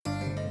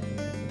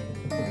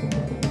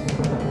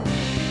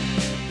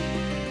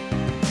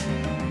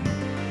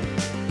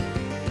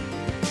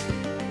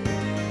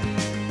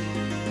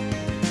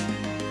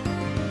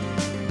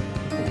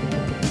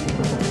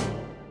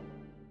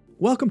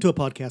Welcome to a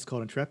podcast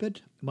called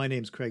Intrepid. My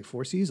name's Craig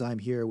Forces. I'm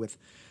here with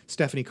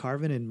Stephanie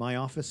Carvin in my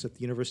office at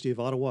the University of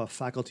Ottawa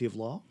Faculty of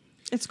Law.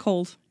 It's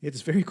cold. It's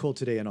very cold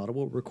today in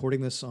Ottawa. We're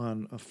recording this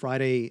on a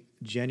Friday,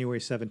 January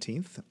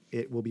 17th.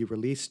 It will be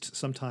released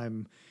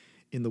sometime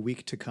in the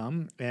week to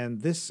come.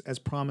 And this, as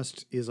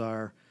promised, is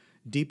our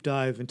deep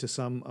dive into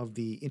some of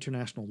the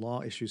international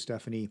law issues,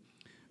 Stephanie,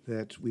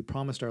 that we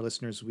promised our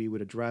listeners we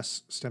would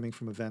address stemming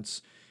from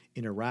events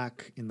in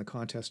Iraq in the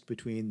contest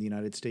between the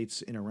United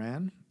States and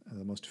Iran.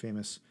 The most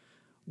famous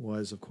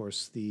was, of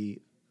course, the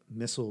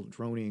missile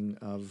droning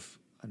of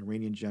an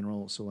Iranian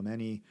general,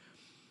 Soleimani,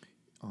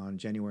 on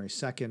January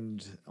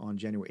 2nd. On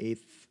January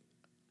 8th,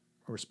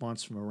 a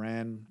response from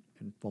Iran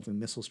involving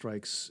missile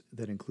strikes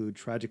that include,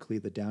 tragically,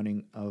 the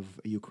downing of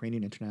a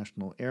Ukrainian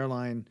International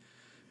Airline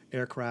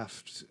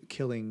aircraft,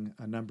 killing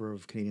a number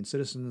of Canadian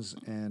citizens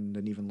and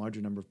an even larger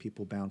number of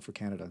people bound for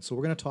Canada. So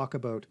we're going to talk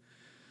about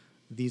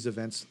these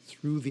events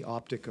through the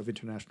optic of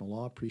international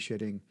law,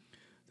 appreciating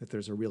that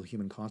there's a real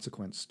human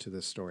consequence to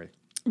this story.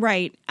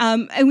 Right.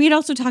 And we had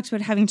also talked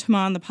about having Tama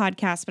on the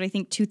podcast, but I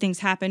think two things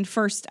happened.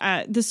 First,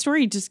 the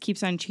story just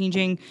keeps on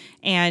changing,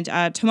 and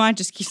Tama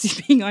just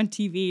keeps being on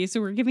TV, so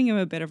we're giving him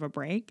a bit of a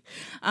break.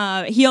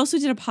 He also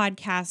did a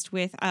podcast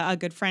with a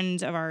good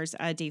friend of ours,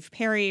 Dave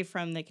Perry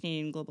from the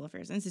Canadian Global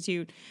Affairs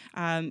Institute.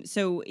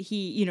 So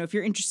he, if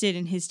you're interested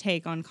in his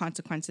take on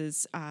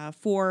consequences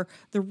for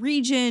the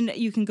region,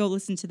 you can go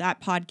listen to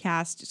that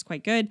podcast. It's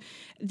quite good.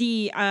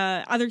 The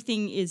other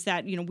thing is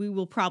that, we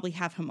will probably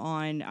have him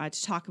on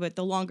to talk about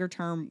the longer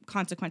term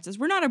consequences.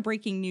 We're not a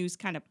breaking news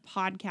kind of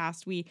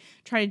podcast. We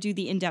try to do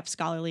the in-depth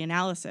scholarly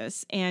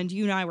analysis. And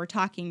you and I were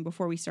talking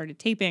before we started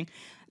taping.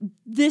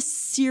 This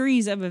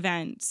series of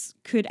events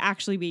could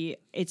actually be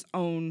its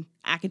own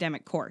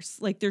academic course.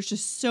 Like, there's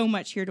just so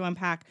much here to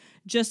unpack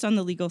just on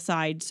the legal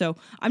side. So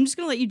I'm just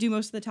going to let you do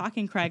most of the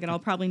talking, Craig, and I'll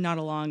probably nod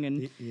along.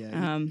 And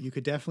you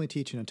could definitely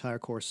teach an entire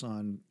course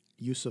on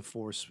use of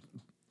force.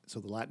 So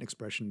the Latin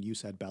expression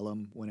 "jus ad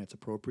bellum," when it's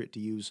appropriate to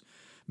use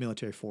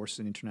military force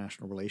in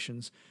international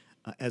relations,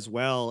 as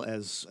well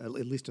as at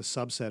least a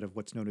subset of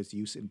what's known as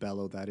jus in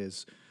bello, that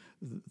is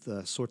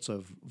the sorts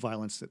of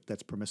violence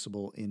that's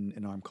permissible in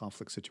an armed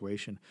conflict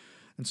situation.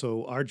 And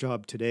so our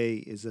job today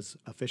is, as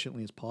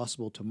efficiently as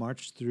possible, to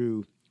march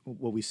through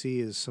what we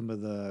see as some of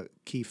the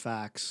key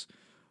facts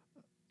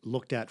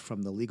looked at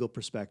from the legal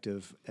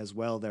perspective, as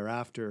well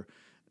thereafter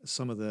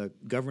some of the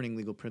governing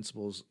legal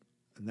principles,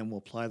 and then we'll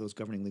apply those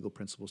governing legal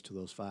principles to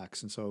those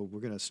facts. And so we're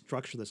going to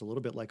structure this a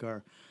little bit like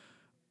our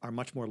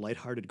much more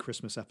lighthearted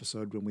Christmas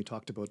episode when we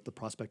talked about the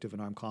prospect of an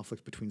armed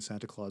conflict between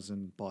Santa Claus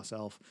and Boss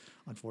Elf.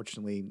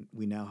 Unfortunately,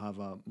 we now have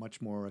a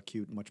much more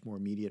acute, much more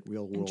immediate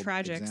real-world and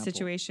tragic example.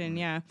 situation,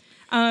 Right.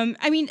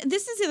 yeah.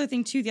 This is the other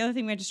thing, too. The other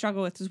thing we had to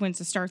struggle with is when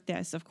to start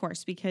this, of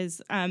course,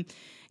 because,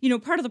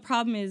 part of the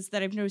problem is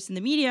that I've noticed in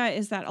the media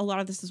is that a lot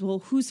of this is, well,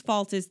 whose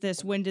fault is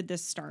this? When did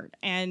this start?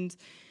 And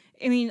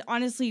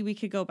honestly, we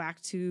could go back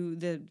to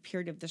the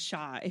period of the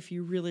Shah if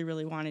you really,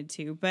 really wanted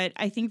to. But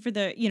I think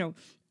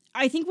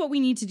I think what we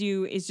need to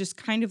do is just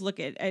kind of look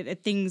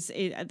at things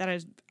that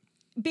is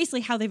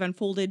basically how they've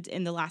unfolded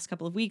in the last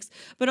couple of weeks,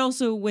 but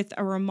also with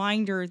a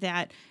reminder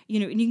that,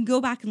 and you can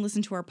go back and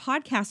listen to our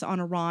podcast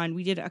on Iran.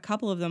 We did a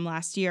couple of them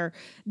last year.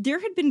 There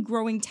had been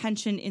growing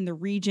tension in the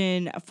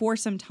region for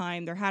some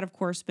time. There had, of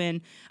course,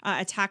 been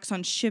attacks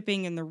on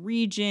shipping in the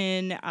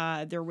region.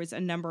 There was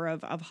a number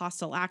of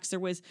hostile acts. There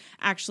was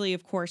actually,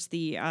 of course,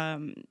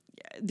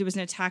 there was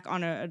an attack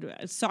on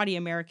a Saudi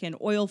American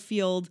oil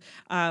field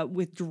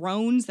with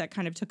drones that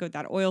kind of took out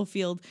that oil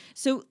field.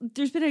 So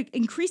there's been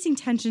increasing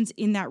tensions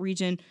in that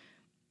region.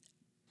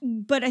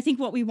 But I think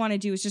what we want to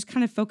do is just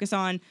kind of focus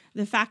on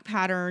the fact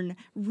pattern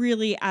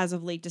really as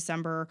of late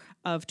December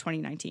of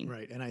 2019.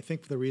 Right. And I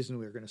think the reason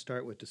we're going to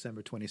start with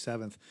December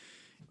 27th,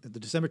 the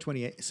December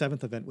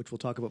 27th event, which we'll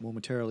talk about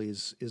momentarily,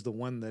 is the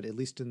one that, at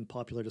least in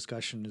popular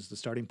discussion, is the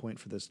starting point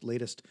for this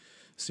latest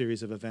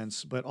series of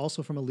events. But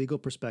also from a legal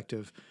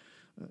perspective,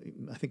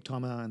 I think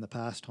Thomas in the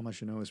past,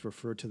 has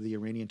referred to the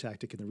Iranian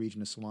tactic in the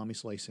region as salami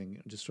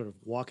slicing, just sort of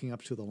walking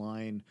up to the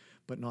line,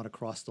 but not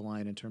across the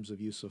line in terms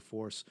of use of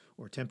force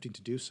or attempting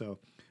to do so.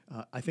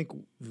 I think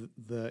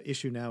the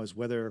issue now is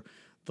whether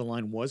the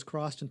line was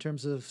crossed in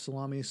terms of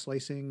salami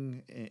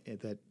slicing,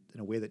 that in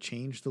a way that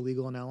changed the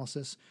legal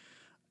analysis.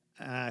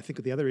 I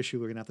think the other issue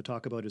we're going to have to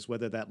talk about is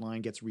whether that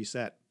line gets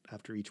reset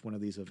after each one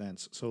of these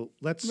events. So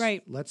let's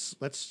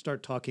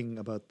start talking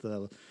about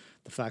the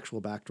factual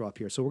backdrop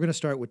here. So we're going to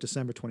start with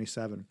December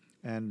 27.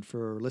 And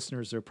for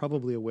listeners, they're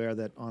probably aware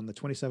that on the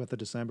 27th of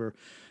December,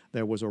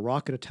 there was a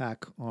rocket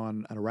attack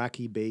on an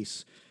Iraqi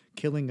base,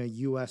 killing a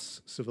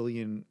U.S.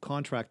 civilian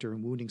contractor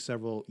and wounding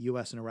several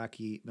U.S. and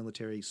Iraqi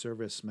military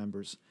service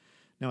members.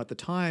 Now, at the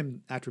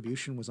time,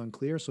 attribution was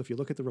unclear. So if you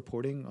look at the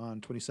reporting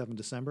on 27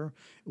 December,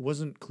 it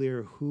wasn't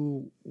clear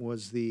who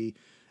was the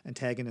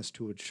antagonist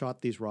who had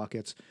shot these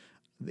rockets.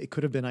 It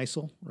could have been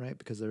ISIL, right,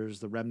 because there's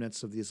the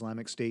remnants of the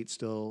Islamic State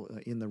still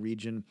in the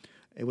region.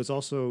 It was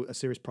also a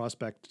serious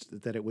prospect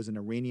that it was an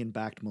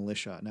Iranian-backed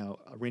militia. Now,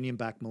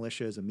 Iranian-backed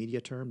militia is a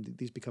media term.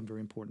 These become very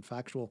important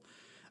factual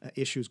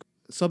issues.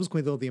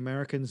 Subsequently, though, the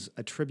Americans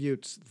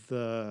attribute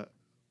the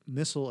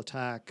missile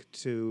attack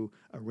to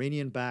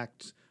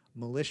Iranian-backed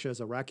militias,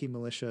 Iraqi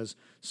militias,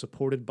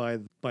 supported by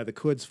the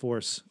Quds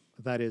Force.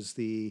 That is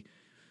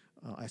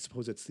I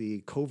suppose it's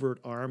the covert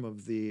arm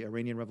of the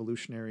Iranian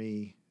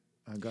Revolutionary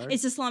Guard.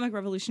 It's Islamic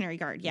Revolutionary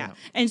Guard, yeah. Yeah.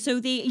 And so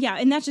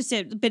and that's just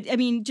it. But I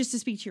mean, just to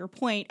speak to your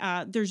point,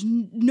 there's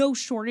no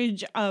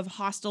shortage of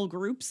hostile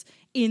groups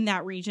in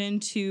that region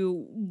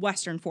to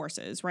Western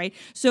forces, right?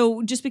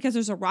 So just because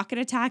there's a rocket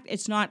attack,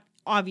 it's not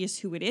obvious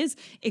who it is.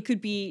 It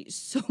could be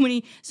so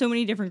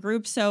many different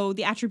groups. So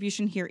the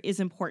attribution here is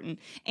important.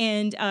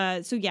 And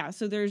so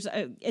there's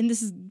and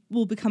this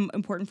will become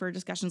important for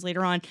discussions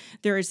later on.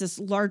 There is this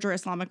larger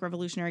Islamic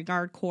Revolutionary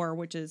Guard Corps,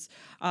 which is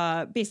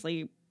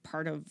basically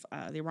part of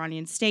the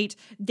Iranian state.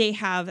 They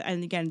have,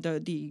 and again,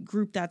 the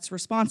group that's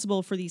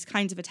responsible for these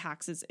kinds of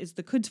attacks is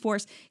the Quds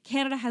Force.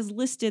 Canada has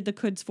listed the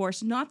Quds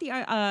Force, not the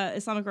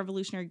Islamic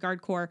Revolutionary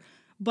Guard Corps,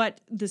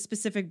 but the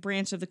specific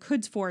branch of the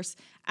Quds Force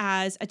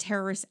as a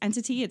terrorist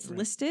entity. It's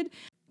listed.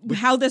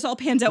 How this all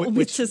pans out, we'll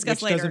discuss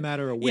later. Which doesn't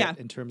matter a whit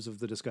in terms of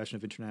the discussion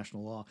of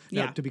international law.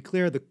 Now, to be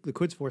clear, the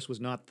Quds Force was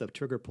not the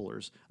trigger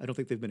pullers. I don't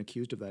think they've been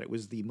accused of that. It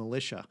was the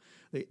militia,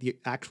 the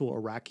actual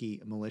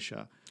Iraqi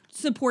militia.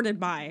 Supported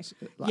by.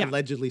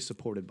 Allegedly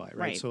supported by,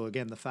 right? So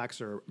again, the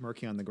facts are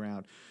murky on the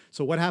ground.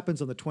 So what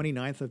happens on the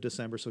 29th of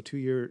December, so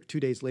 2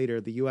 days later,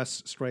 the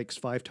U.S. strikes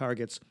 5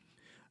 targets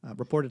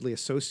reportedly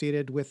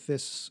associated with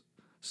this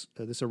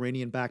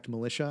Iranian-backed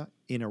militia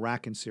in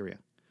Iraq and Syria.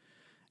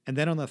 And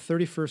then on the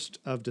 31st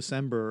of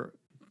December,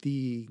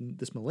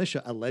 this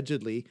militia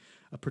allegedly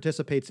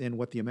participates in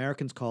what the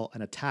Americans call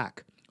an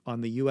attack on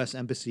the U.S.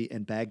 embassy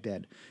in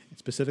Baghdad. And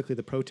specifically,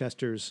 the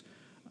protesters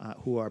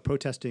who are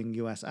protesting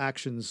U.S.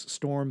 actions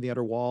storm the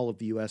outer wall of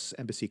the U.S.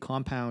 embassy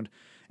compound,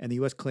 and the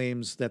U.S.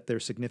 claims that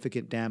there's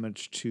significant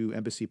damage to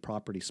embassy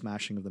property,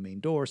 smashing of the main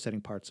door,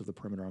 setting parts of the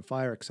perimeter on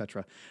fire,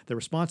 etc. The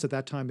response at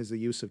that time is the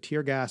use of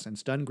tear gas and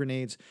stun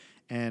grenades,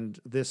 and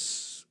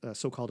this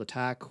so-called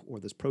attack or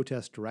this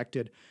protest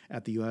directed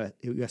at the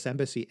U.S.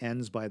 embassy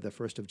ends by the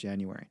 1st of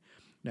January.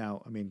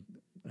 Now, I mean,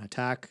 an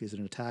attack, is it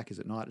an attack, is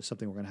it not, is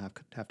something we're going to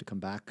have to come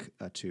back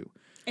to.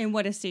 And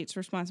what a state's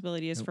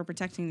responsibility is for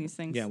protecting these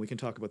things. Yeah, we can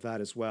talk about that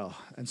as well.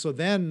 And so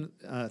then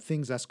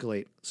things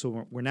escalate.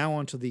 So we're now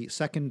on to the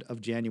 2nd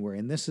of January,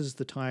 and this is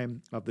the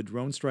time of the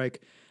drone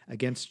strike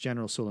against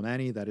General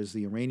Soleimani, that is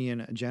the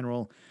Iranian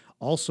general,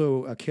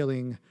 also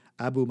killing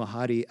Abu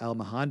Mahdi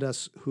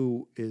al-Mohandas,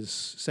 who is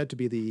said to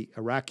be the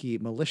Iraqi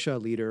militia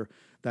leader,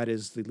 that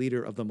is the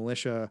leader of the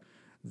militia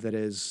that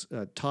is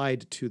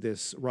tied to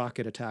this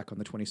rocket attack on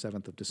the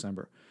 27th of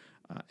December.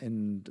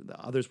 And the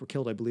others were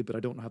killed, I believe, but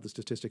I don't have the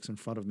statistics in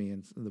front of me,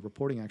 and the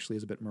reporting actually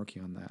is a bit murky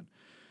on that.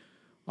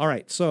 All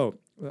right, so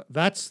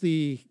that's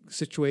the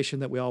situation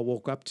that we all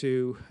woke up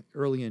to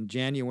early in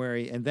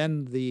January, and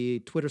then the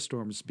Twitter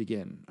storms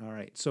begin. All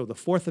right, so the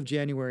 4th of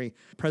January,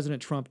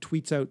 President Trump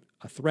tweets out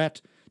a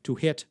threat to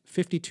hit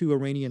 52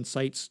 Iranian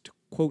sites, to,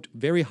 quote,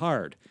 very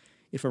hard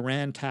if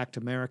Iran attacked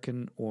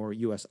American or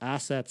U.S.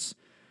 assets.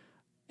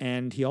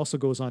 And he also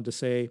goes on to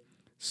say,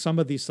 some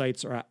of these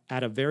sites are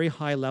at a very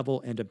high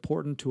level and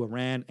important to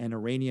Iran and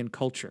Iranian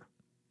culture.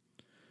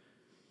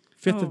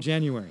 5th of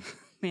January,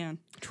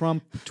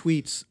 Trump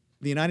tweets,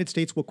 the United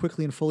States will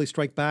quickly and fully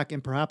strike back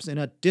and perhaps in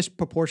a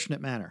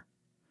disproportionate manner.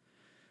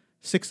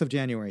 6th of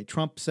January,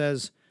 Trump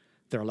says,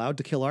 they're allowed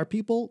to kill our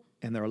people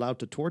and they're allowed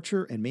to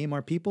torture and maim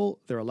our people.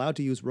 They're allowed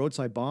to use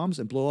roadside bombs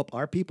and blow up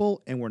our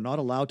people, and we're not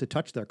allowed to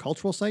touch their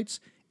cultural sites.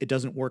 It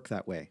doesn't work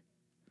that way.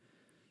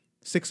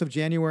 6th of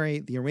January,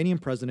 the Iranian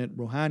president,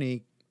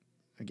 Rouhani,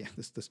 again,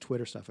 this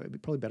Twitter stuff, it'd be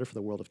probably better for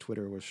the world if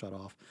Twitter was shut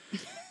off.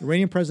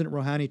 Iranian President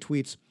Rouhani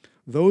tweets,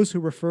 those who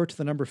refer to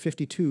the number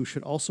 52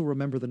 should also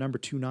remember the number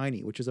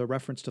 290, which is a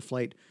reference to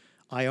flight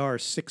IR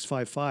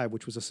 655,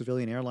 which was a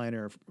civilian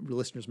airliner,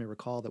 listeners may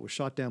recall, that was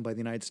shot down by the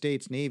United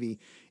States Navy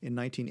in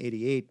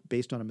 1988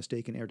 based on a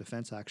mistaken air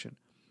defense action.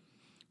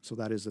 So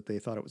that is that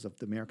the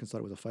Americans thought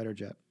it was a fighter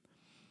jet.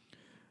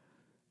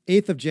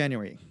 8th of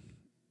January,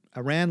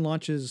 Iran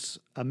launches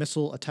a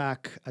missile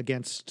attack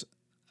against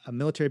a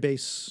military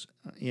base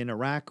in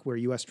Iraq where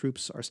U.S.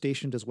 troops are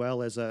stationed, as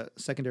well as a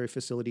secondary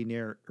facility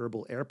near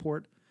Erbil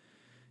Airport.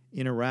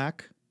 In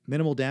Iraq,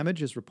 minimal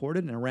damage is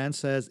reported, and Iran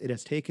says it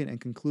has taken and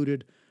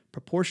concluded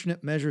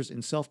proportionate measures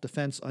in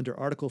self-defense under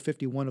Article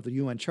 51 of the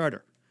UN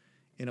Charter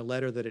in a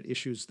letter that it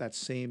issues that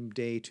same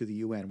day to the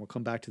UN. We'll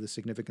come back to the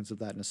significance of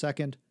that in a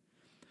second.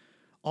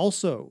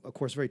 Also, of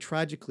course, very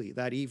tragically,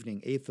 that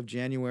evening, 8th of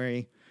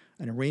January,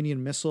 an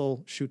Iranian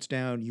missile shoots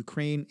down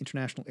Ukraine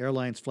International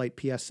Airlines flight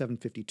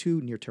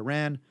PS-752 near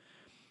Tehran.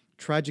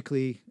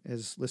 Tragically,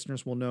 as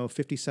listeners will know,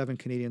 57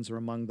 Canadians are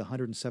among the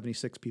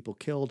 176 people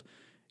killed.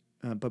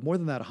 But more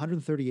than that,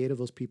 138 of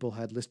those people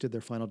had listed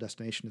their final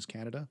destination as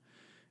Canada.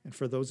 And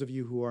for those of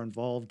you who are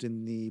involved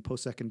in the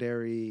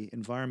post-secondary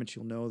environment,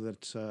 you'll know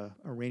that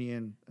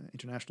Iranian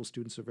international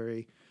students are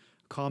very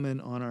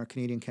common on our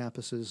Canadian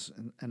campuses,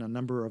 and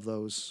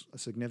a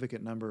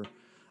significant number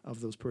of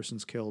those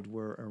persons killed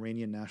were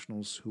Iranian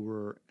nationals who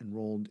were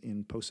enrolled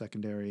in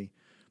post-secondary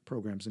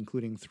programs,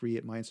 including 3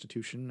 at my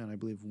institution and I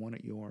believe 1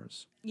 at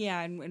yours.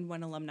 Yeah, and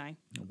one alumni.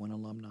 1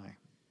 alumni.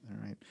 All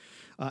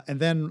right. And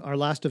then our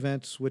last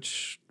event,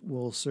 which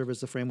will serve as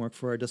the framework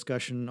for our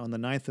discussion on the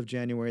 9th of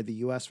January, the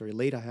U.S., very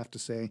late, I have to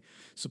say,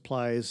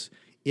 supplies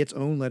its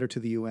own letter to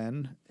the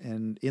UN.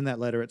 And in that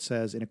letter, it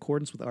says, in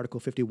accordance with Article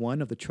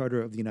 51 of the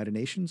Charter of the United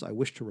Nations, I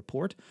wish to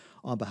report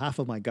on behalf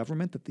of my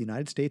government that the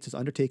United States has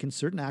undertaken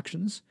certain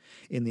actions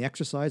in the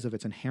exercise of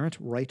its inherent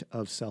right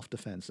of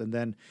self-defense. And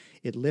then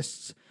it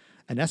lists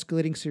an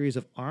escalating series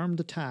of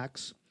armed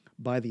attacks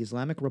by the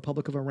Islamic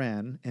Republic of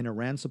Iran and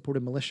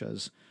Iran-supported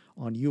militias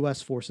on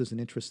U.S. forces and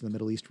interests in the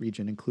Middle East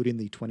region, including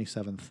the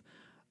 27th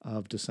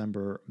of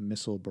December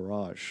missile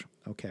barrage.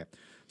 Okay,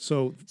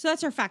 so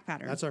that's our fact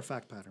pattern. That's our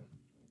fact pattern.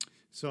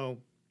 So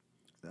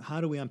how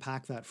do we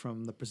unpack that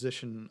from the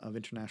position of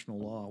international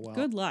law? Well,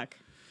 good luck.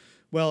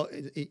 Well,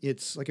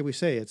 it's like we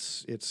say,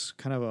 it's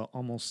kind of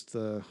almost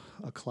a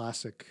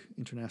classic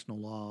international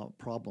law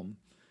problem.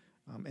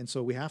 And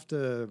so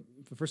the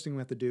first thing we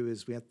have to do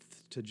is we have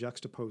to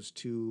juxtapose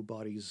 2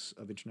 bodies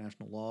of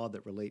international law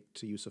that relate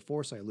to use of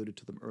force. I alluded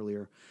to them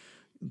earlier.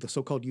 The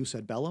so-called jus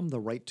ad bellum,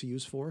 the right to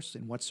use force.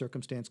 In what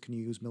circumstance can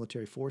you use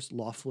military force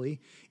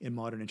lawfully in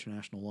modern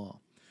international law?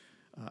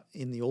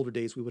 In the older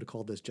days, we would have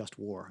called this just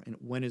war. And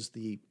when is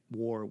the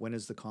war, when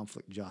is the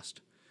conflict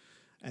just?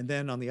 And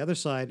then on the other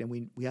side, and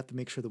we have to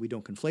make sure that we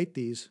don't conflate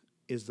these,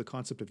 is the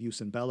concept of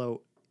jus and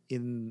bello.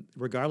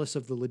 Regardless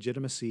of the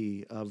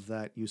legitimacy of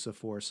that use of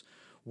force,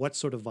 what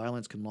sort of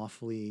violence can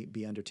lawfully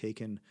be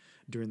undertaken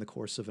during the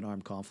course of an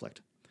armed conflict?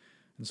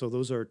 And so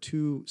those are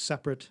 2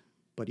 separate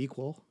but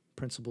equal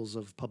principles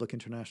of public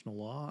international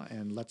law,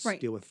 and let's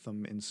deal with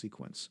them in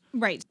sequence.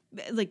 Right.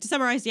 Like to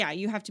summarize,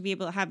 you have to be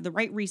able to have the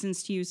right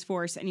reasons to use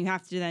force, and you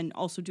have to then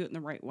also do it in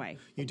the right way.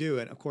 You do,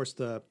 and of course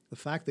the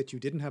fact that you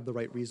didn't have the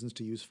right reasons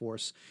to use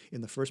force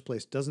in the first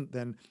place doesn't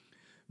then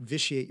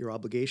vitiate your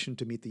obligation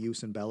to meet the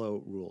jus and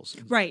bello rules.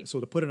 Right. So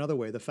to put it another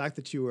way, the fact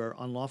that you are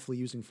unlawfully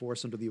using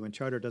force under the UN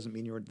Charter doesn't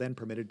mean you're then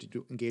permitted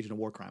to engage in a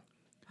war crime.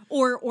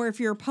 Or if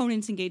your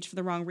opponents engage for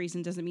the wrong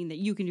reason, doesn't mean that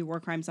you can do war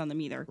crimes on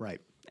them either. Right.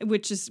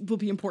 Which will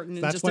be important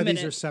in That's just a minute. That's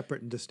why these are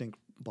separate and distinct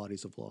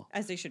bodies of law.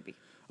 As they should be.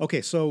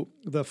 Okay, so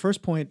the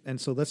first point, and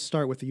so let's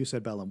start with the jus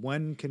ad bellum.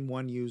 When can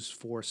one use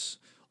force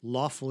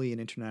lawfully in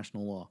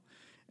international law?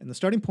 And the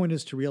starting point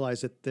is to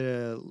realize that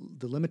the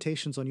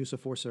limitations on use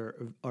of force are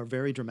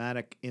very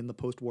dramatic in the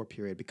post-war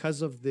period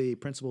because of the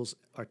principles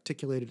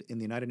articulated in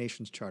the United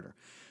Nations Charter,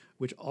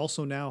 which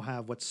also now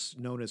have what's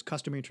known as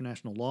customary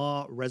international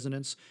law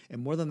resonance,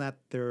 and more than that,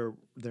 they're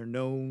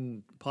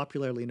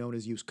popularly known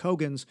as jus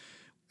cogens.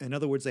 In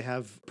other words, they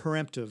have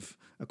preemptive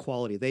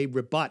equality. They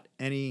rebut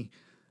any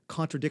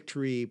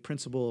contradictory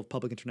principle of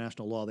public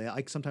international law.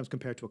 I sometimes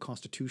compare it to a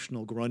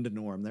constitutional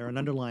Grundnorm. They're an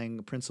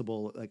underlying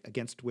principle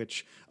against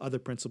which other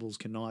principles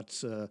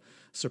cannot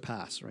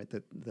surpass, right?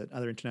 That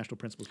other international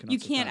principles cannot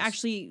surpass. You can't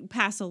actually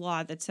pass a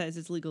law that says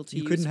it's legal to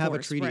use force. You couldn't have a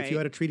treaty. Right? If you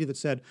had a treaty that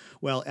said,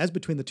 well, as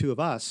between the 2 of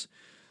us,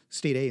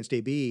 State A and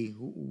State B,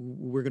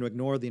 we're going to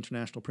ignore the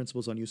international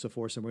principles on use of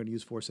force and we're going to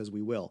use force as we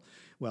will.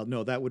 Well,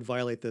 no, that would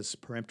violate this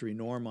peremptory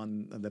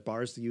norm that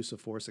bars the use of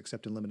force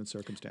except in limited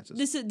circumstances.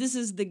 This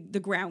is the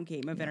ground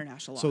game of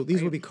international law. So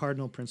these would be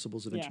cardinal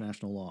principles of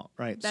international law,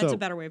 right? That's a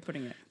better way of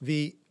putting it.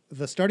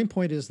 The starting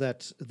point is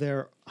that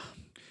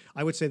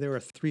I would say there are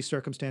 3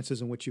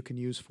 circumstances in which you can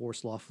use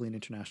force lawfully in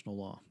international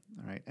law,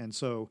 all right? And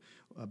so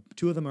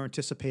 2 of them are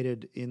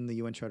anticipated in the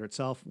UN Charter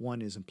itself.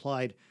 1 is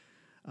implied.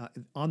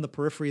 On the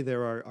periphery,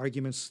 there are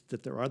arguments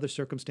that there are other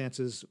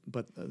circumstances,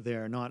 but they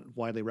are not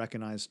widely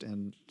recognized,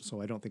 and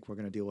so I don't think we're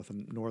going to deal with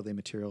them, nor are they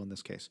material in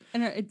this case.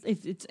 And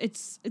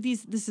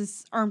this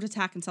is armed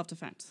attack and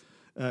self-defense.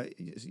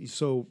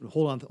 So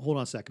hold on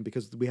a second,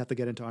 because we have to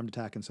get into armed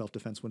attack and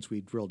self-defense once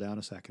we drill down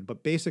a second.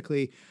 But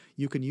basically,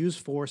 you can use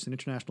force in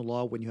international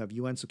law when you have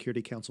UN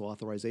Security Council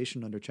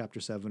authorization under Chapter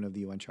 7 of the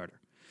UN Charter.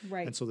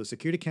 Right. And so the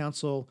Security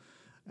Council,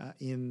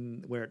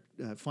 where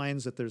it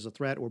finds that there's a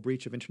threat or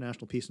breach of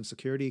international peace and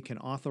security, can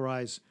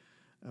authorize,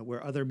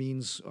 where other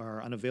means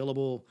are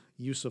unavailable,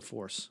 use of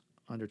force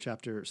under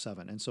Chapter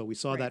 7. And so we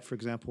saw that, for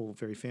example,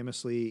 very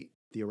famously,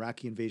 the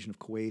Iraqi invasion of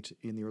Kuwait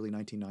in the early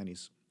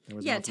 1990s.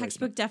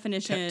 Textbook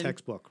definition.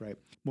 Textbook, right.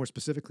 More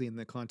specifically, in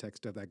the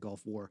context of that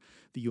Gulf War,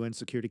 the UN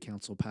Security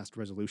Council passed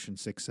Resolution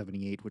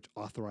 678, which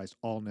authorized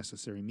all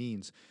necessary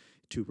means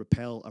to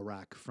repel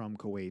Iraq from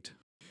Kuwait.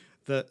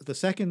 The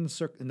second,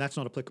 and that's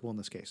not applicable in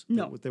this case.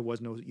 No. There was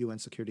no UN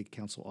Security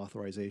Council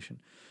authorization.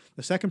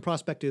 The second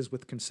prospect is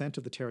with consent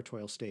of the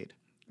territorial state.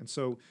 And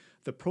so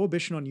the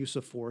prohibition on use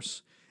of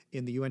force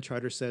in the UN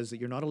Charter says that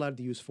you're not allowed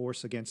to use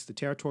force against the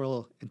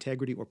territorial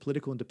integrity or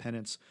political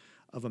independence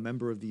of a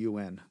member of the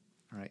UN.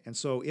 All right. And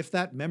so if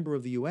that member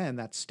of the UN,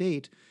 that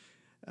state,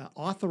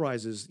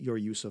 authorizes your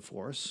use of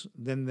force,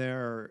 then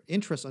their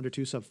interests under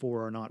 2 sub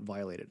 4 are not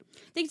violated.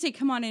 They can say,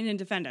 come on in and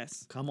defend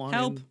us. Come on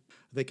Help. in.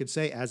 They could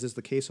say, as is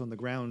the case on the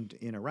ground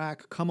in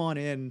Iraq, come on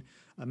in,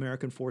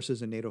 American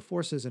forces and NATO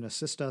forces, and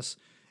assist us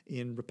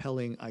in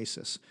repelling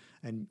ISIS.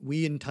 And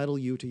we entitle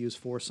you to use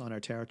force on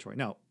our territory.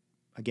 Now,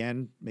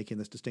 again, making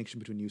this distinction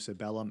between jus ad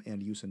bellum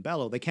and jus and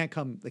bello. They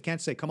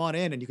can't say, come on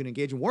in and you can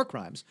engage in war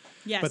crimes.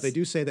 Yes. But they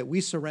do say that we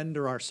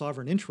surrender our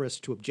sovereign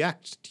interest to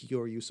object to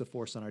your use of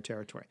force on our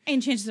territory.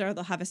 And chances are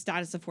they'll have a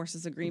status of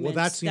forces agreement. Well,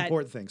 that's the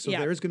important thing. So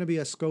there is going to be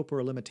a scope or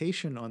a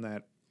limitation on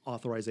that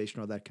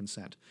authorization or that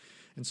consent.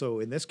 And so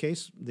in this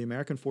case, the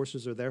American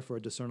forces are there for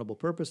a discernible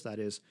purpose, that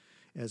is,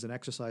 as an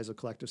exercise of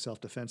collective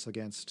self-defense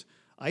against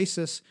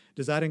ISIS.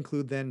 Does that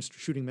include then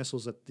shooting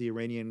missiles at the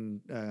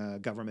Iranian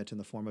government in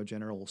the form of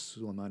General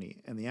Soleimani?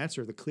 And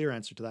the clear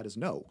answer to that is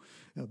no,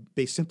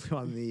 based simply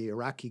on the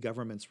Iraqi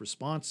government's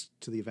response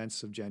to the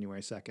events of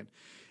January 2nd.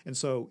 And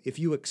so if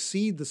you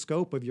exceed the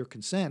scope of your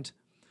consent,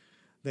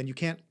 then you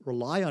can't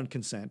rely on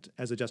consent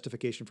as a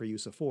justification for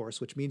use of force,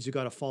 which means you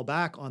got to fall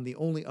back on the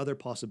only other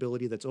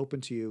possibility that's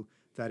open to you,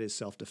 that is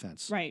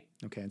self-defense. Right.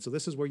 Okay, and so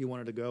this is where you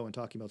wanted to go in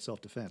talking about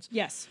self-defense.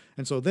 Yes.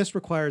 And so this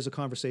requires a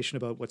conversation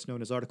about what's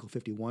known as Article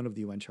 51 of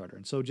the UN Charter.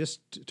 And so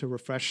just to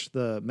refresh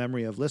the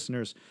memory of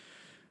listeners,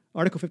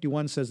 Article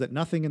 51 says that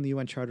nothing in the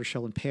UN Charter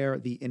shall impair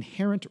the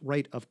inherent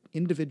right of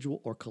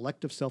individual or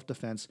collective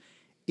self-defense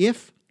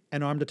if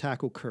an armed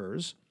attack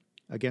occurs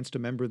against a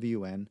member of the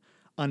UN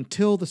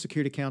until the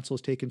Security Council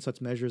has taken such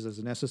measures as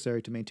are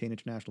necessary to maintain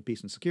international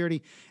peace and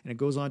security. And it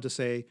goes on to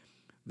say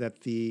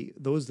that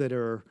those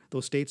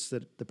states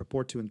that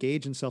purport to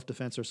engage in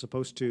self-defense are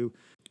supposed to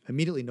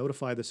immediately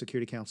notify the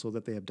Security Council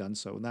that they have done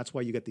so. And that's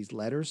why you get these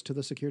letters to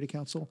the Security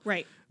Council.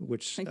 Right.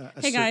 Which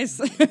hey guys,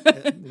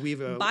 we've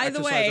by the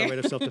exercised way, our right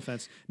of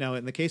self-defense. Now,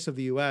 in the case of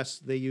the U.S.,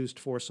 they used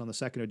force on the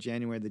 2nd of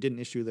January. They didn't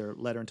issue their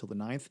letter until the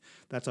 9th.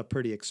 That's a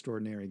pretty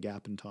extraordinary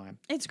gap in time.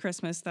 It's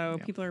Christmas, though.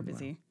 Yeah. People are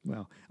busy.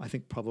 Well, I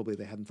think probably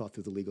they hadn't thought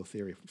through the legal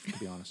theory, to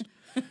be honest.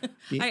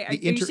 Are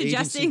you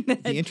suggesting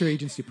that the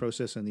interagency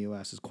process in the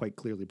U.S. is quite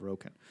clearly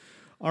broken.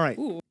 All right.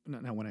 Ooh.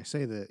 Now, when I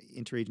say the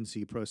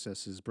interagency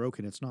process is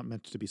broken, it's not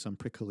meant to be some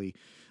prickly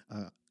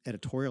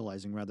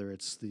editorializing. Rather,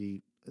 it's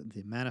the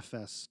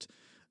manifest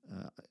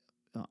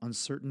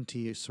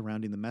uncertainty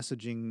surrounding the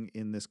messaging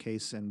in this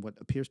case and what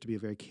appears to be a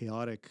very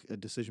chaotic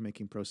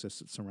decision-making process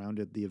that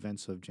surrounded the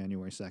events of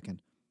January 2nd.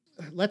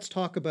 Let's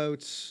talk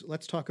about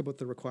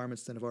the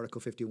requirements then of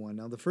Article 51.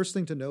 Now, the first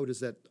thing to note is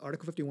that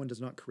Article 51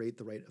 does not create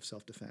the right of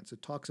self-defense.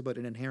 It talks about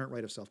an inherent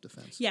right of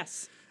self-defense.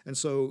 Yes. And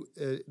so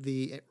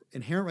the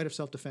inherent right of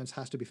self-defense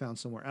has to be found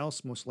somewhere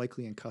else, most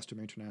likely in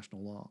customary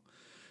international law.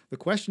 The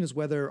question is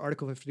whether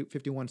Article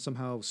 51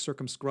 somehow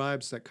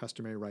circumscribes that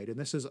customary right. And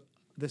this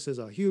is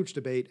a huge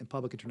debate in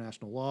public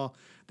international law.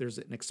 There's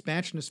an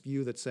expansionist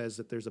view that says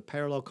that there's a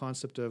parallel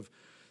concept of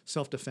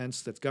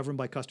self-defense that's governed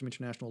by custom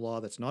international law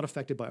that's not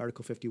affected by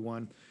Article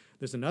 51.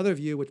 There's another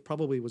view, which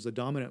probably was the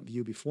dominant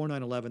view before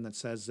 9/11, that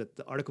says that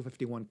the Article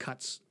 51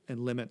 cuts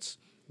and limits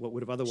what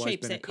would have otherwise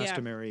been a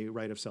customary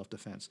right of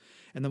self-defense.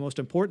 And the most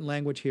important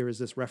language here is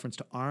this reference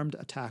to armed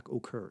attack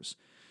occurs.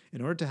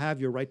 In order to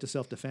have your right to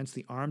self-defense,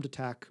 the armed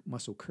attack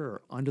must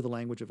occur under the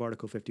language of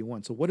Article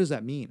 51. So what does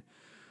that mean?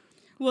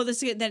 Well,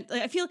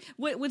 I feel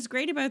what's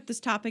great about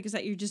this topic is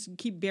that you just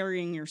keep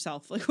burying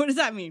yourself. Like, what does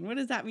that mean? What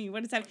does that mean?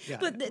 What does that mean? Yeah,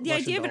 but the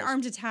idea of an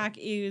armed attack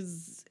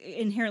is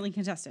inherently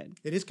contested.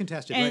 It is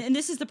contested, and, right? And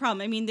this is the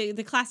problem. I mean,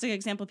 the classic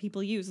example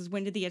people use is,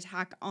 when did the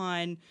attack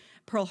on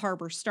Pearl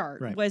Harbor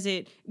start? Right. Was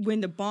it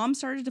when the bomb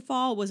started to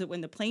fall? Was it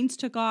when the planes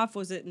took off?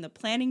 Was it in the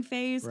planning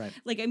phase? Right.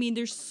 Like, I mean,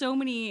 there's so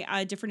many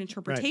different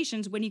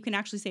interpretations when you can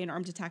actually say an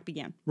armed attack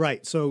began.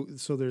 Right. So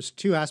there's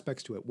two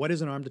aspects to it. What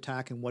does an armed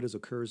attack and what does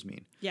occurs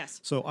mean? Yes.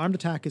 So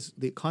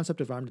the concept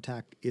of armed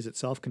attack is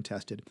itself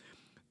contested.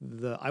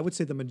 I would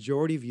say the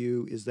majority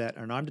view is that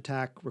an armed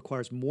attack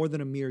requires more than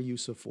a mere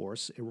use of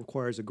force. It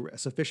requires a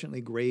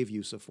sufficiently grave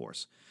use of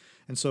force.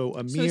 And so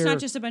So it's not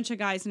just a bunch of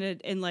guys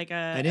in like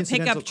a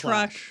pickup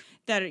truck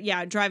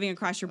that, driving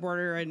across your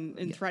border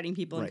and threatening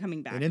people and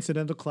coming back. An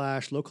incidental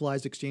clash,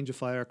 localized exchange of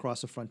fire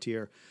across a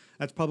frontier.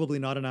 That's probably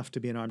not enough to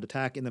be an armed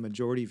attack in the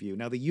majority view.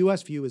 Now, the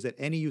U.S. view is that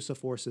any use of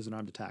force is an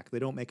armed attack. They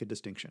don't make a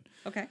distinction.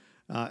 Okay.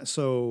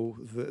 So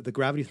the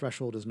gravity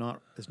threshold is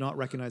not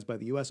recognized by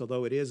the U.S.,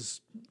 although it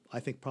is,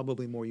 I think,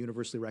 probably more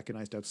universally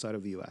recognized outside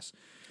of the U.S.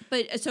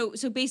 But so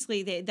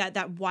basically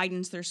that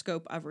widens their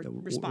scope of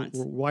response.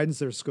 Widens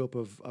their scope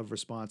of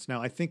response.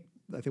 Now, I think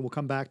we'll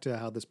come back to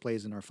how this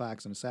plays in our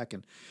facts in a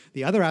second.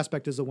 The other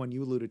aspect is the one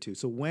you alluded to.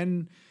 So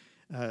when,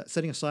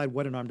 setting aside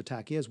what an armed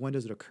attack is, when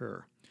does it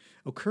occur?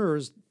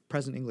 Occurs,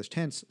 present English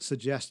tense,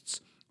 suggests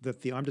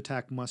that the armed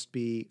attack must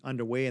be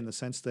underway in the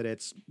sense that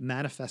it's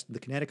manifested, the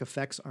kinetic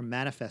effects are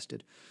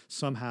manifested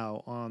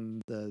somehow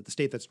on the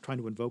state that's trying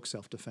to invoke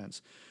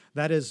self-defense.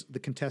 That is the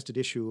contested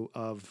issue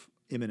of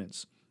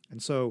imminence.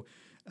 And so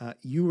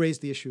you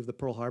raised the issue of the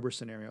Pearl Harbor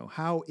scenario.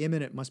 How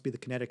imminent must be the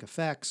kinetic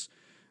effects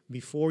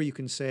before you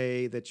can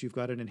say that you've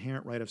got an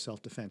inherent right of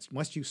self-defense?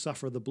 Must you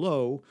suffer the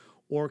blow,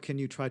 or can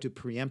you try to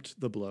preempt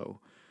the blow?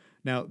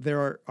 Now,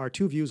 there are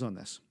two views on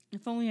this.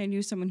 If only I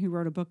knew someone who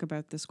wrote a book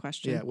about this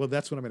question. Yeah, well,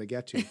 that's what I'm going to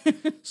get to.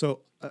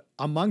 So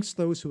amongst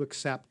those who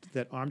accept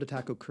that armed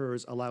attack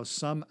occurs allows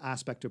some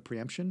aspect of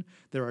preemption,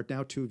 there are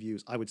now two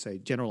views, I would say,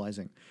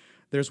 generalizing.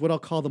 There's what I'll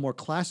call the more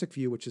classic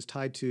view, which is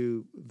tied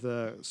to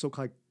the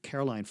so-called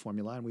Caroline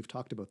formula, and we've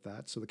talked about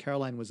that. So the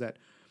Caroline was that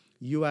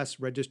U.S.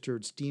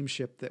 registered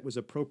steamship that was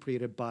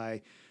appropriated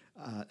by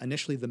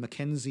initially the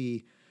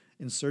Mackenzie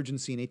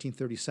insurgency in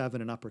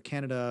 1837 in Upper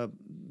Canada.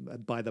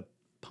 By the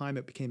time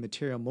it became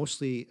material,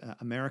 mostly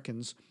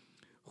Americans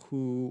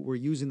who were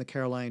using the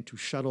Caroline to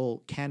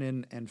shuttle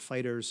cannon and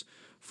fighters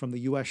from the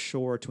U.S.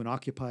 shore to an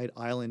occupied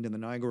island in the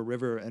Niagara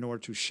River in order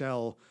to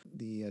shell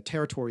the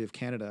territory of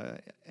Canada.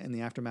 In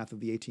the aftermath of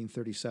the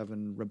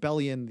 1837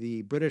 rebellion,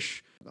 the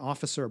British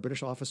officer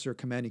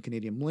commanding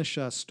Canadian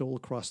militia stole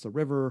across the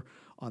river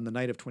on the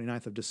night of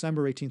 29th of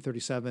December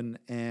 1837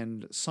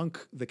 and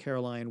sunk the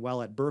Caroline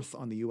while at berth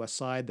on the U.S.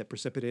 side. That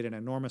precipitated an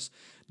enormous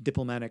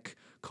diplomatic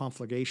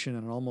conflagration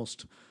and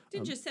almost...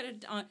 Didn't just set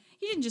it on.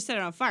 He didn't just set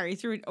it on fire. He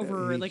threw it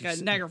over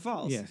Niagara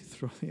Falls. Yeah,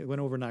 it went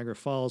over Niagara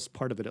Falls,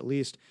 part of it at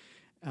least.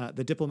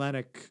 The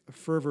diplomatic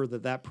fervor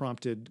that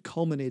prompted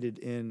culminated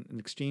in an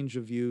exchange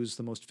of views,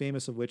 the most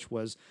famous of which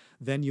was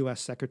then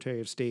U.S. Secretary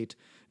of State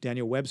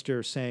Daniel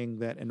Webster saying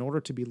that in order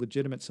to be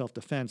legitimate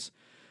self-defense,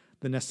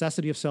 the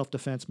necessity of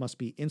self-defense must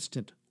be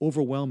instant,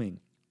 overwhelming,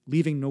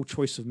 leaving no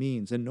choice of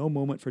means and no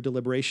moment for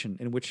deliberation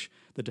in which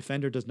the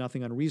defender does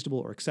nothing unreasonable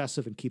or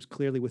excessive and keeps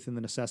clearly within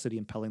the necessity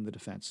impelling the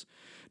defense.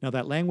 Now,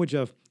 that language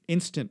of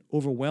instant,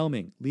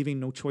 overwhelming, leaving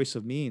no choice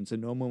of means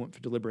and no moment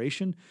for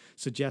deliberation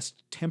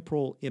suggests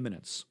temporal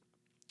imminence.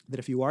 That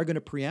if you are going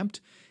to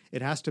preempt,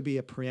 it has to be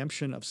a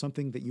preemption of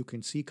something that you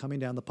can see coming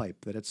down the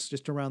pipe, that it's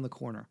just around the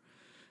corner.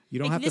 You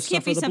don't have to suffer the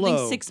blow. This can't be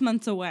something 6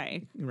 months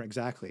away.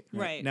 Exactly.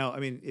 Right. Now, I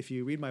mean, if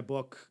you read my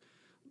book,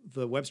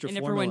 the Webster and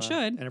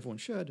formula, everyone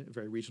should,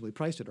 very reasonably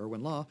priced at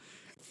Irwin Law.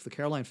 The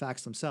Caroline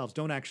facts themselves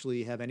don't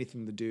actually have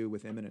anything to do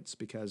with imminence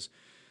because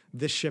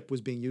this ship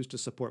was being used to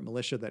support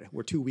militia that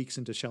were 2 weeks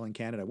into shelling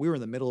Canada. We were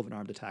in the middle of an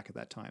armed attack at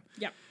that time.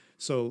 Yep.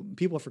 So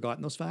people have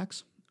forgotten those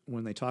facts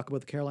when they talk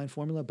about the Caroline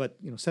formula. But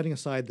setting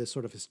aside this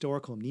sort of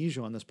historical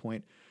amnesia on this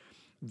point,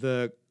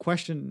 the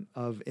question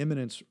of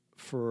imminence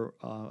for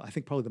I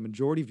think probably the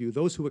majority view,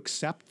 those who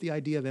accept the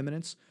idea of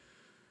imminence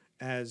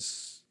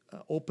as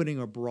opening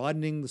or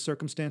broadening the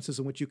circumstances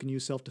in which you can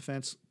use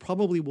self-defense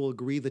probably will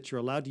agree that you're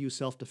allowed to use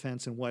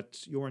self-defense in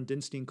what Joran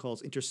Dinstein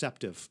calls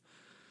interceptive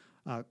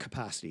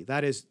capacity.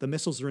 That is, the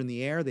missiles are in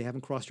the air, they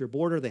haven't crossed your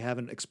border, they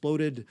haven't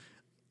exploded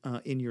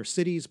in your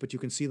cities, but you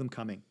can see them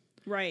coming.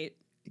 Right.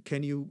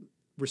 Can you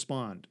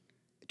respond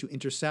to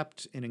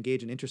intercept and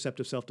engage in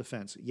interceptive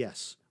self-defense?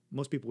 Yes.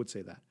 Most people would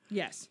say that.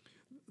 Yes.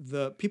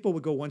 The people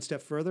would go one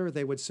step further.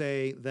 They would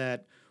say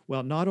that,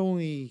 well, not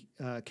only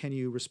can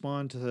you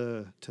respond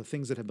to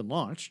things that have been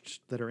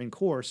launched, that are in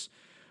course,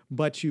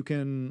 but you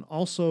can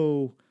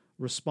also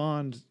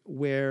respond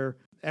where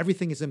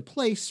everything is in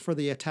place for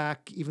the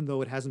attack, even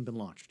though it hasn't been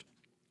launched.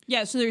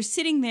 Yeah, so they're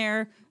sitting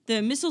there.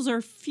 The missiles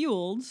are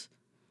fueled.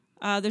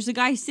 There's a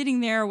guy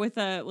sitting there with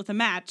a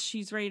match.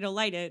 He's ready to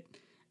light it.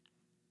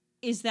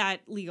 Is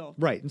that legal?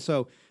 Right. And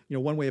so,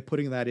 one way of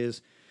putting that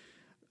is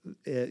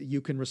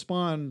you can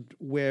respond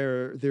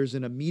where there's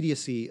an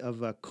immediacy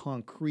of a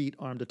concrete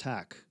armed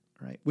attack,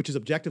 right? Which is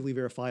objectively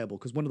verifiable,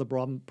 because one of the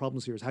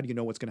problems here is how do you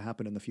know what's going to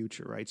happen in the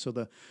future, right? So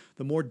the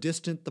more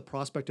distant the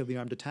prospect of the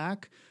armed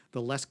attack,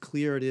 the less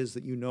clear it is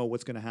that you know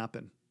what's going to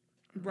happen.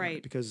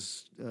 Right.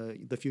 Because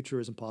the future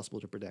is impossible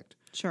to predict.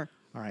 Sure.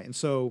 All right. And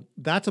so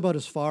that's about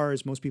as far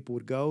as most people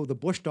would go. The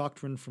Bush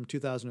Doctrine from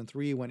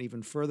 2003 went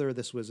even further.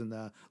 This was in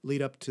the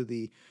lead up to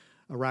the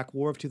Iraq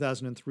War of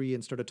 2003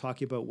 and started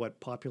talking about what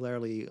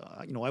popularly,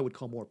 I would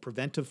call more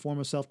preventive form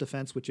of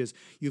self-defense, which is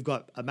you've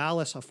got a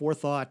malice, a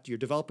forethought, you're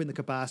developing the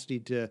capacity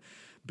to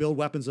build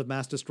weapons of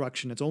mass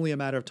destruction. It's only a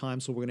matter of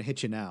time, so we're going to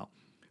hit you now,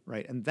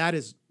 right? And that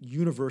is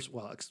universal.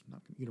 Well,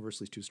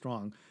 universally is too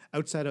strong.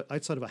 Outside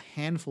of a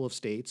handful of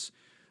states,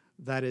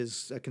 that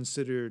is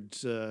considered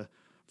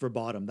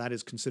verbatim. That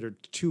is considered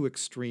too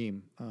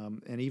extreme,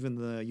 and even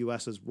the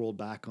U.S. has rolled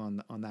back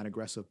on that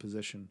aggressive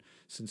position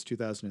since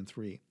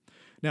 2003.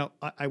 Now,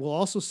 I will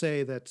also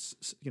say that,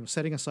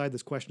 setting aside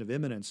this question of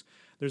imminence,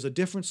 there's a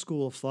different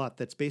school of thought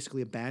that's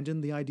basically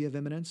abandoned the idea of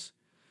imminence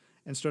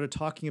and started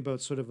talking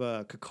about sort of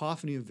a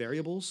cacophony of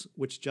variables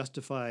which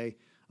justify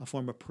a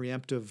form of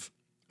preemptive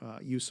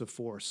use of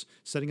force,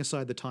 setting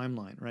aside the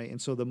timeline, right?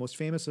 And so the most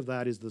famous of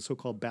that is the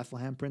so-called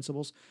Bethlehem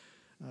principles.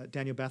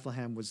 Daniel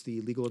Bethlehem was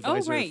the legal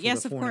advisor for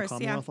the Foreign and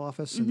Commonwealth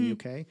Office in the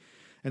UK.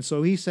 And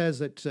so he says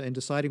that in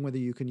deciding whether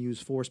you can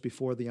use force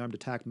before the armed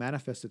attack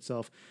manifests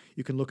itself,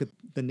 you can look at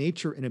the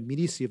nature and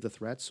immediacy of the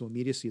threat. So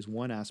immediacy is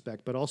one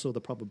aspect, but also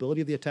the probability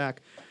of the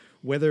attack,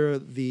 whether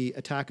the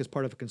attack is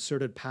part of a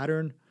concerted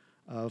pattern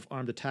of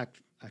armed attack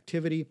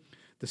activity,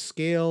 the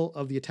scale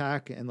of the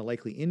attack and the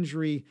likely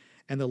injury,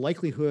 and the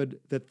likelihood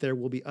that there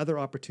will be other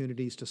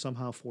opportunities to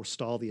somehow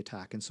forestall the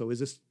attack. And so is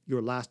this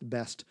your last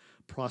best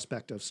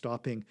prospect of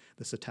stopping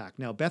this attack?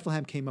 Now,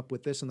 Bethlehem came up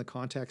with this in the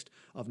context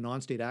of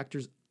non-state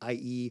actors,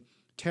 i.e.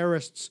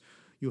 terrorists.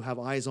 You have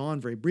eyes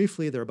on very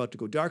briefly. They're about to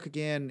go dark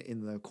again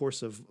in the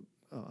course of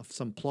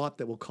some plot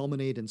that will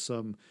culminate in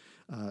some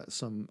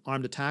some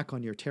armed attack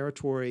on your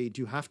territory,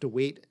 do you have to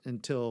wait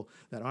until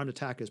that armed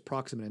attack is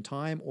proximate in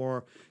time,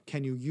 or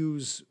can you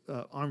use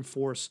armed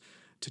force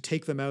to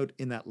take them out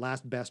in that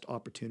last best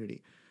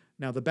opportunity?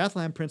 Now, the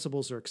Bethlehem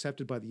principles are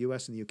accepted by the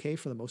US and the UK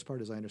for the most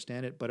part, as I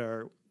understand it, but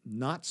are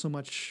not so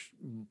much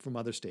from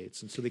other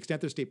states. And so the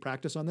extent there's state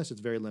practice on this,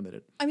 it's very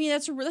limited. I mean,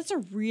 that's a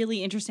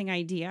really interesting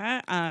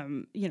idea.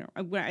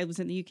 When I was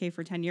in the UK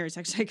for 10 years,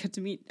 actually, I got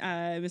to meet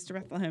Mr.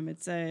 Bethlehem.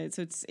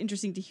 So it's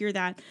interesting to hear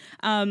that.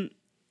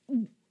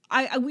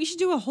 We should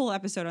do a whole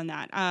episode on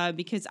that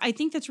because I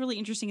think that's really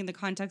interesting in the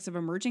context of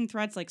emerging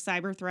threats like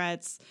cyber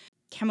threats,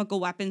 chemical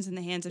weapons in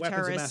the hands of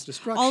terrorists, mass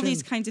destruction, all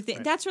these kinds of things.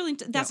 Right. That's really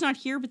not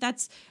here,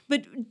 but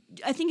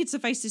I think it's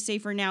suffice to say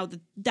for now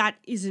that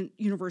isn't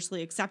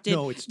universally accepted.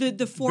 No, it's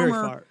the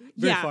former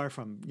very far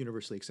from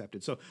universally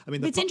accepted. So I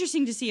mean, it's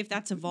interesting to see if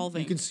that's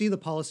evolving. You can see the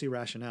policy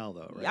rationale,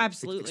 though, right?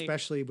 Absolutely,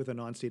 especially with a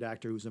non-state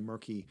actor who's a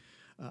murky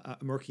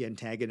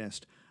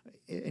antagonist.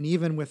 And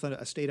even with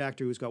a state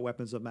actor who's got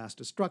weapons of mass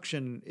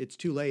destruction, it's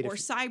too late. Or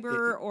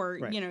cyber,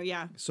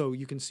 right. So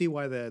you can see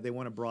why they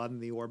want to broaden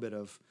the orbit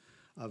of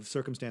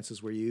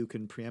circumstances where you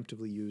can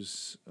preemptively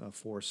use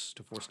force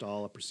to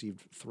forestall a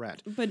perceived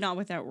threat, but not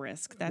without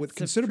risk. That's with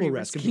considerable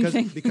risk,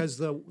 and because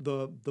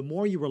the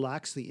more you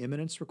relax the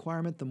imminence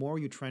requirement, the more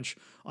you trench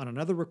on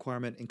another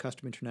requirement in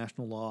custom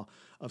international law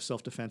of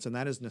self-defense, and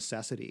that is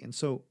necessity. And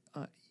so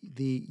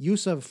the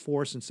use of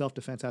force in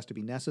self-defense has to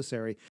be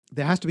necessary.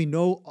 There has to be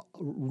no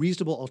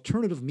reasonable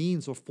alternative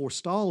means of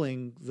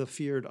forestalling the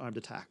feared armed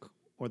attack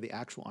or the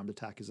actual armed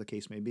attack, as the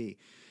case may be.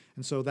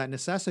 And so that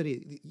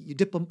necessity,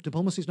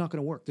 diplomacy is not going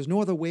to work. There's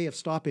no other way of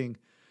stopping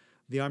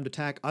the armed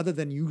attack other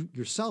than you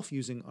yourself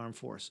using armed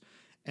force.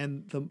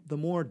 And the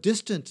more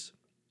distant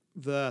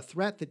the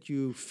threat that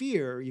you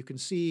fear, you can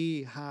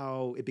see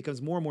how it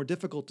becomes more and more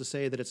difficult to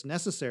say that it's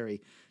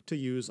necessary to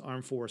use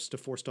armed force to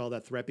forestall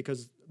that threat,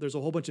 because there's a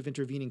whole bunch of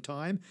intervening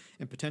time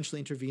and potentially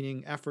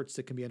intervening efforts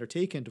that can be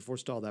undertaken to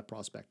forestall that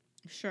prospect.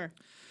 Sure.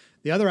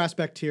 The other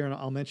aspect here, and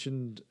I'll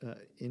mention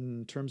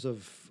in terms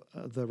of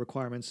the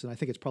requirements, and I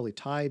think it's probably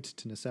tied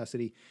to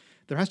necessity,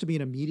 there has to be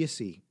an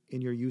immediacy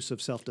in your use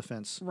of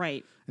self-defense.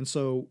 Right. And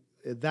so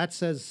that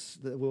says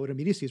that what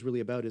immediacy is really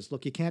about is,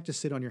 look, you can't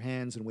just sit on your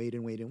hands and wait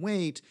and wait and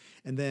wait,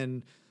 and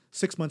then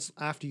 6 months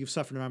after you've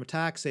suffered an armed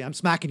attack, say, I'm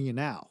smacking you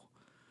now.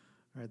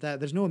 All right,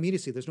 there's no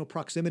immediacy, there's no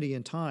proximity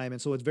in time,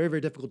 and so it's very,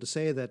 very difficult to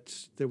say that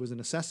there was a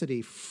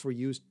necessity for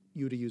you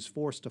to use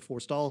force to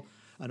forestall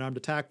an armed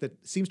attack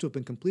that seems to have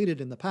been completed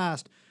in the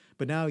past,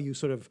 but now you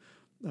sort of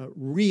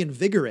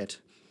reinvigorate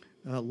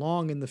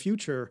long in the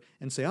future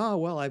and say, oh,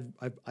 well, I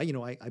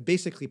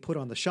basically put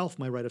on the shelf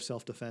my right of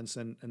self-defense,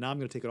 and now I'm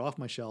going to take it off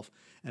my shelf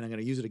and I'm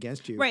going to use it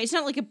against you. Right. It's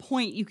not like a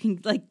point you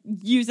can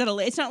use at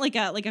it's not like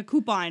a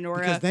coupon or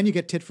because then you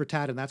get tit for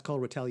tat, and that's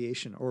called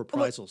retaliation or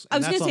reprisals. Well, I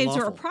was going to say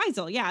unlawful. it's a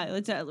reprisal. Yeah,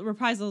 it's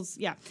reprisals.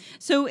 Yeah.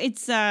 So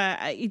it's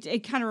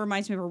it kind of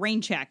reminds me of a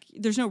rain check.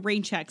 There's no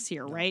rain checks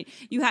here, right?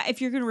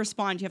 If you're going to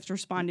respond, you have to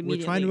respond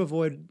immediately. We're trying to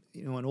avoid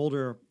an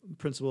older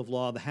principle of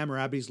law, the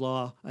Hammurabi's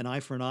law. An eye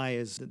for an eye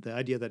is the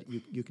idea that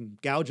you can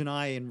gouge an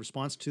eye in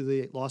response to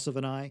the loss of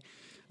an eye.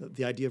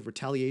 The idea of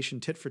retaliation,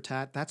 tit for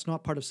tat, that's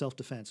not part of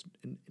self-defense,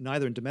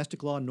 neither in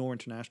domestic law nor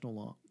international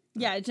law.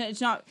 Yeah,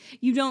 it's not.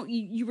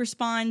 You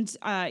respond.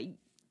 Well,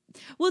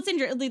 it's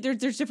interesting.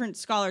 There's different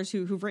scholars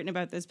who've written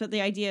about this, but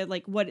the idea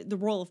what the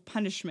role of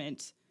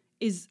punishment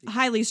is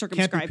highly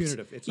circumscribed. Can't be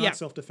punitive. It's not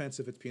self-defense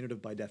if it's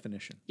punitive by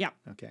definition. Yeah.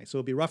 Okay. So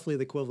it'll be roughly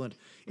the equivalent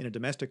in a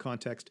domestic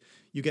context.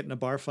 You get in a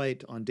bar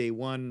fight on day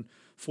one.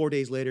 4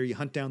 days later, you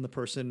hunt down the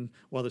person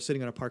while they're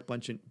sitting on a park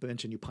bench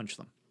and you punch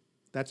them.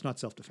 That's not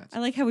self-defense. I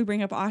like how we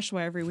bring up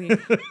Oshawa every week.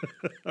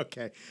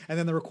 Okay. And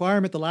then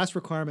the last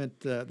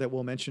requirement that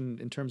we'll mention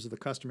in terms of the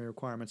customary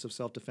requirements of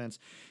self-defense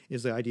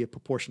is the idea of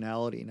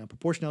proportionality. Now,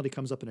 proportionality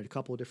comes up in a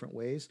couple of different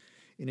ways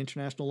in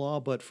international law,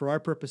 but for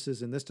our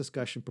purposes in this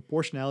discussion,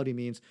 proportionality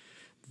means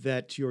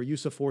that your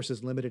use of force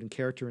is limited in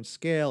character and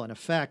scale and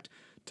effect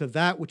to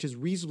that which is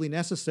reasonably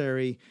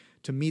necessary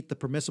to meet the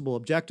permissible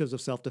objectives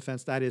of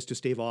self-defense, that is to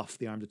stave off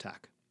the armed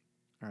attack.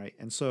 All right.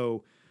 And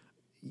so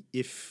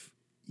if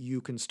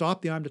you can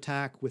stop the armed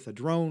attack with a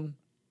drone,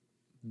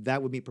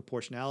 that would meet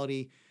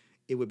proportionality.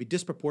 It would be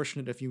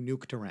disproportionate if you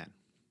nuked Iran.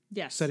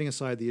 Yes. Setting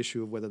aside the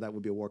issue of whether that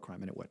would be a war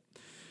crime, and it would.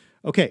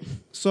 Okay,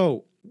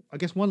 so I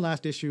guess one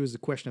last issue is the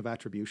question of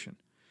attribution.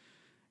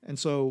 And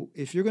so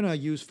if you're going to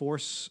use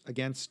force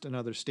against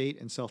another state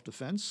in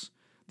self-defense,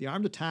 the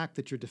armed attack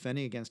that you're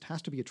defending against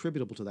has to be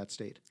attributable to that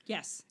state.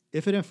 Yes.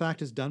 If it in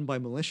fact is done by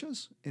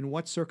militias, in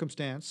what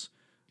circumstance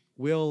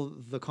will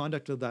the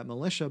conduct of that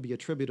militia be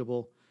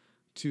attributable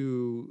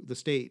to the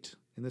state,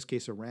 in this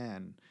case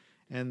Iran?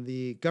 And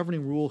the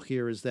governing rule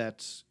here is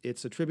that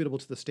it's attributable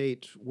to the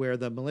state where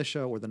the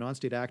militia or the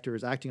non-state actor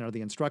is acting under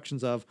the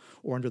instructions of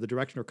or under the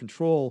direction or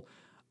control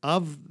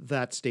of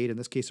that state, in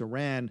this case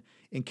Iran,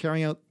 in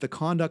carrying out the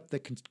conduct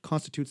that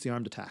constitutes the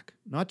armed attack.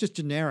 Not just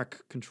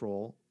generic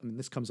control, I mean,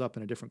 this comes up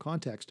in a different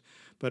context,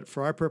 but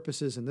for our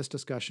purposes in this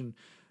discussion,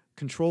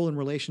 control in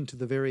relation to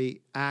the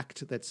very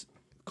act that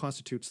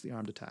constitutes the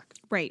armed attack.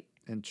 Right.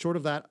 And short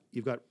of that,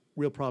 you've got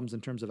real problems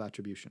in terms of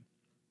attribution.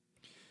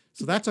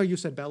 So that's our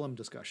jus ad bellum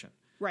discussion.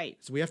 Right.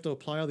 So we have to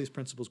apply all these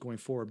principles going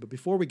forward. But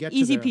before we get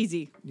Easy to there,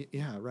 peasy.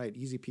 Yeah, right.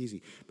 Easy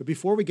peasy. But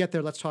before we get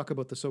there, let's talk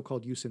about the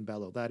so-called jus in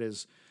bello. That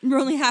is We're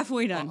only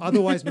halfway done.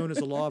 otherwise known as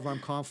the law of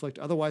armed conflict,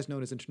 otherwise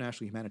known as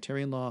international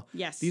humanitarian law.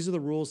 Yes. These are the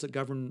rules that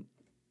govern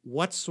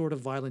what sort of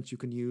violence you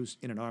can use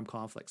in an armed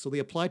conflict. So they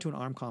apply to an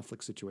armed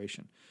conflict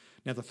situation.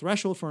 Now, the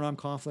threshold for an armed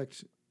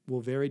conflict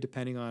will vary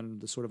depending on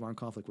the sort of armed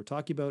conflict we're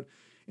talking about.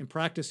 In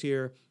practice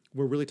here,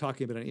 we're really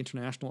talking about an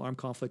international armed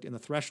conflict, and the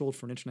threshold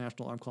for an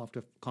international armed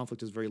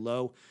conflict is very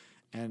low.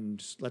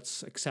 And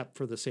let's accept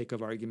for the sake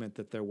of argument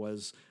that there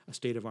was a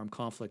state of armed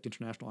conflict,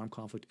 international armed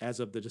conflict, as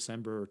of the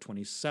December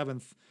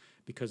 27th,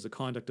 because the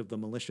conduct of the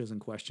militias in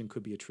question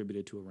could be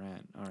attributed to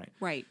Iran. All right.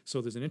 Right.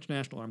 So there's an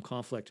international armed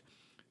conflict.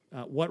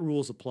 What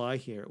rules apply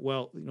here?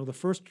 Well, the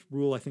first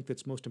rule I think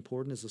that's most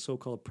important is the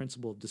so-called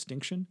principle of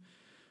distinction.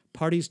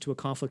 Parties to a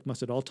conflict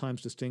must at all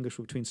times distinguish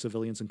between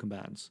civilians and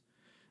combatants.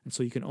 And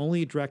so you can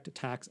only direct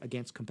attacks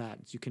against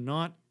combatants. You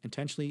cannot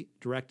intentionally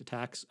direct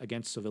attacks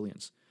against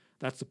civilians.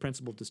 That's the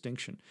principle of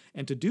distinction.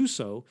 And to do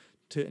so,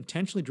 to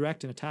intentionally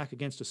direct an attack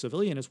against a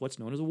civilian is what's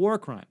known as a war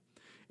crime.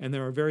 And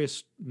there are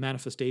various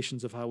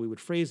manifestations of how we would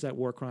phrase that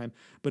war crime,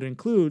 but it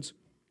includes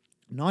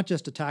not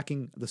just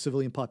attacking the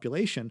civilian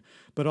population,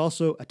 but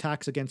also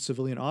attacks against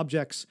civilian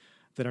objects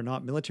that are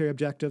not military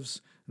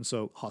objectives. And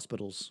so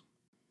hospitals,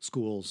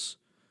 schools,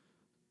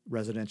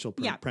 residential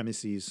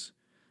premises.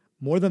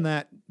 More than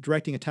that,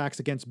 directing attacks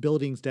against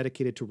buildings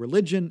dedicated to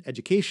religion,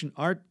 education,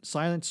 art,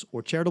 science,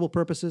 or charitable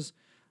purposes.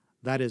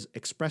 That is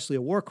expressly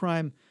a war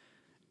crime,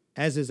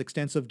 as is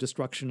extensive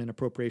destruction and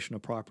appropriation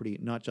of property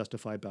not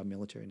justified by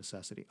military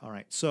necessity. All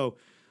right, so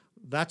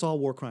that's all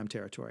war crime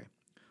territory.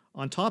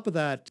 On top of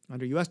that,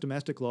 under U.S.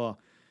 domestic law,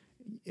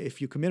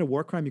 if you commit a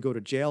war crime, you go to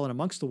jail. And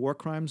amongst the war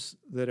crimes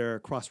that are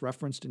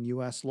cross-referenced in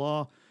U.S.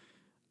 law,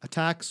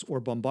 attacks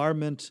or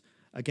bombardment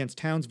against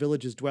towns,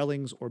 villages,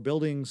 dwellings, or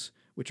buildings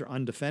which are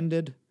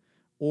undefended,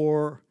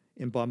 or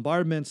in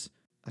bombardments,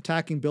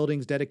 attacking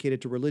buildings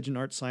dedicated to religion,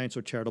 art, science,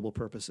 or charitable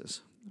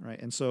purposes. Right?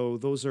 And so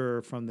those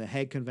are from the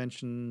Hague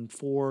Convention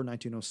 4,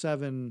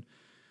 1907,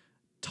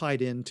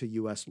 tied into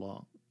U.S.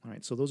 law. All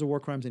right, so those are war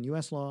crimes in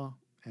U.S. law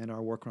and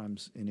are war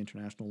crimes in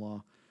international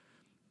law.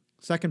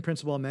 Second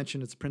principle I'll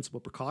mention is the principle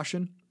of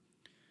precaution.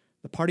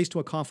 The parties to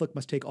a conflict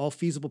must take all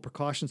feasible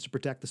precautions to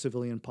protect the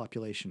civilian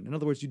population. In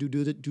other words, you do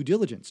due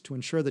diligence to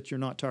ensure that you're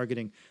not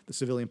targeting the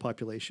civilian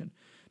population.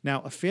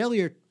 Now, a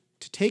failure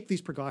to take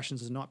these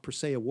precautions is not per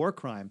se a war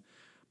crime,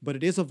 but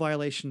it is a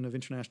violation of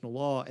international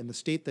law, and the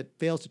state that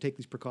fails to take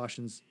these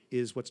precautions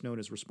is what's known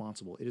as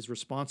responsible. It is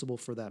responsible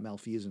for that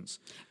malfeasance.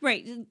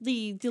 Right.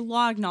 The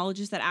law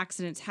acknowledges that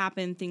accidents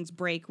happen, things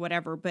break,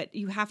 whatever, but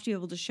you have to be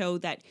able to show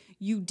that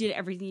you did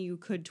everything you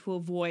could to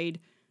avoid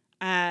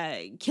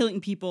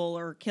killing people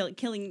or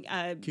killing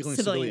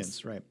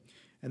civilians. Right.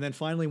 And then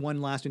finally,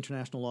 one last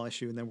international law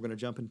issue, and then we're going to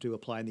jump into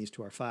applying these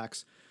to our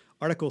facts.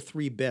 Article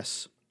 3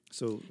 bis.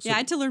 So I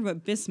had to learn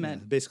what bis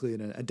meant. Basically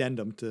an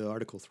addendum to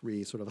Article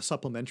 3, sort of a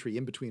supplementary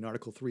in between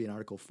Article 3 and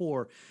Article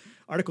 4.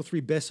 Article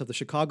 3 bis of the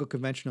Chicago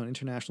Convention on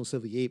International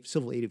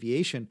Civil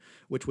Aviation,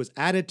 which was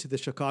added to the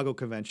Chicago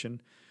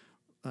Convention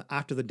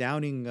after the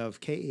downing of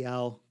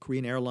KAL,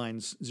 Korean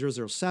Airlines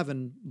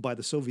 007, by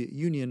the Soviet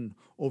Union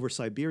over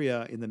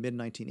Siberia in the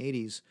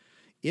mid-1980s.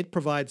 It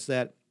provides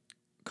that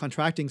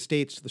contracting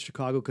states to the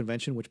Chicago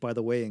Convention, which, by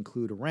the way,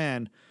 include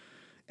Iran,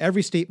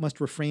 every state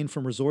must refrain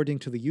from resorting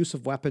to the use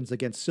of weapons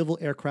against civil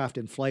aircraft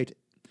in flight,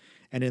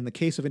 and in the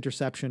case of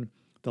interception,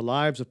 the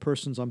lives of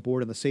persons on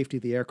board and the safety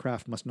of the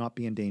aircraft must not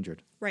be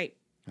endangered. Right.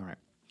 All right.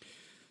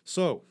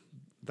 So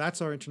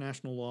that's our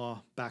international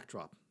law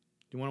backdrop.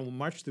 Do you want to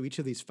march through each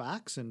of these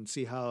facts and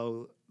see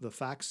how the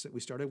facts that we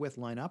started with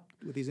line up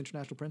with these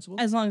international principles?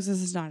 As long as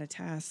this is not a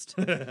test.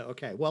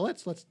 Okay. Well,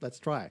 let's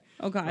try.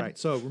 Oh, God. All right.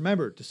 So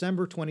remember,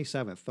 December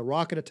 27th, the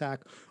rocket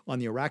attack on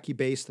the Iraqi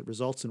base that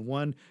results in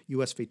 1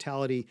 U.S.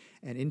 fatality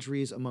and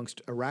injuries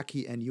amongst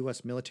Iraqi and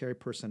U.S. military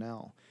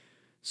personnel.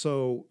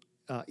 So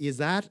is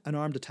that an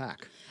armed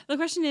attack? The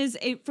question is,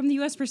 from the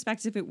U.S.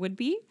 perspective, it would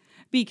be,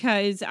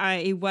 because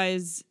it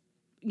was,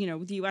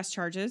 the U.S.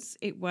 charges.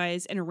 It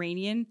was an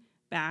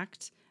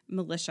Iranian-backed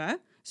militia.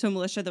 So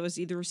militia that was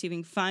either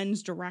receiving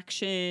funds,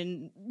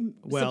 direction,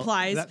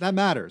 supplies. That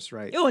matters,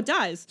 right? Oh, it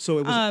does. So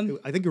it was.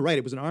 I think you're right.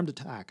 It was an armed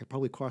attack. It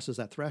probably crosses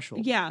that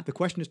threshold. Yeah. The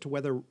question as to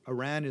whether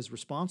Iran is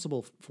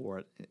responsible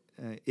for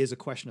it is a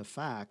question of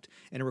fact,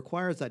 and it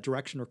requires that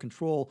direction or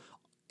control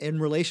in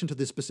relation to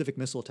the specific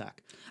missile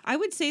attack. I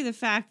would say the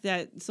fact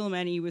that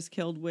Soleimani was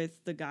killed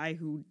with the guy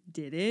who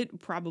did it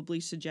probably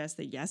suggests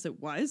that yes, it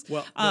was.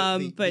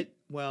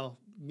 Well,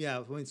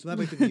 yeah, so that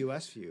might be the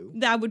U.S. view.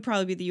 That would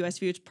probably be the U.S.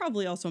 view. It's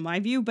probably also my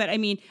view, but I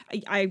mean,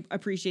 I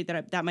appreciate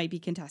that might be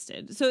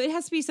contested. So it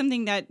has to be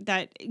something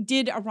that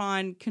did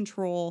Iran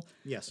control.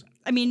 Yes.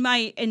 I mean,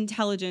 my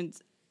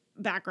intelligence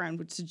background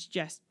would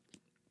suggest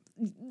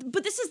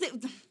but this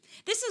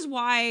is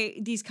why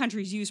these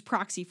countries use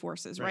proxy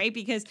forces, right?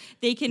 Because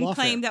they can Lawfare.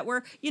 claim that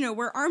we're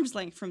arm's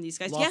length from these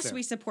guys. Lawfare. Yes,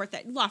 we support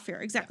that.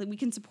 Lawfare, exactly. We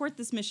can support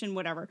this mission,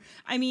 whatever.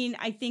 I mean,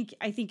 I think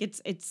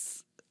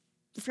it's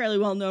fairly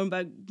well known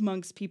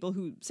amongst people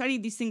who study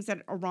these things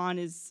that Iran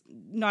is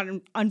not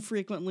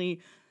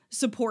unfrequently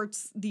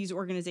supports these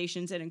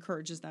organizations and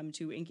encourages them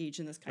to engage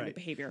in this kind of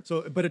behavior.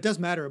 So, but it does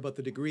matter about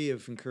the degree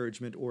of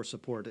encouragement or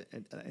support,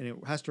 and it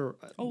has to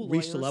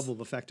reach the level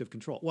of effective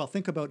control. Well,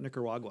 think about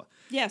Nicaragua.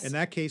 Yes. In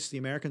that case, the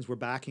Americans were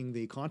backing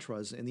the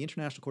Contras, and the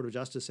International Court of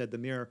Justice said the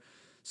mere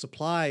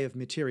supply of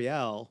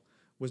materiel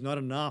was not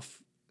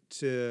enough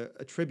to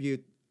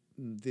attribute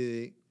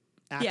the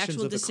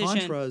actions of the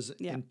Contras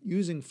in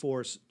using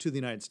force to the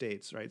United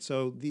States, right?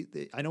 So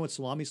I know it's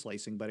salami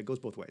slicing, but it goes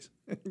both ways.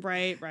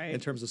 Right. In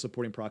terms of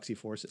supporting proxy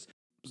forces.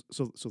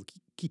 So the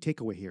key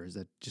takeaway here is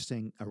that just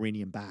saying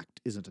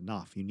Iranian-backed isn't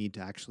enough. You need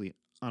to actually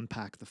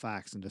unpack the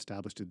facts and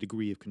establish a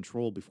degree of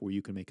control before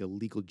you can make a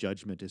legal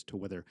judgment as to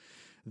whether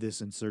this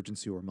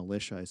insurgency or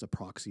militia is a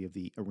proxy of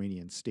the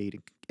Iranian state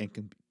and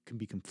can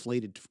be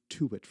conflated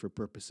to it for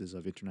purposes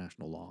of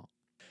international law.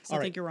 So I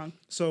think you're wrong.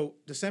 So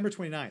December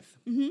 29th.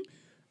 Mm-hmm.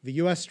 The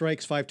U.S.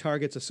 strikes 5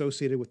 targets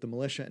associated with the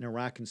militia in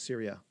Iraq and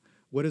Syria.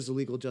 What is the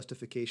legal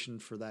justification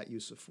for that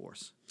use of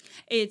force?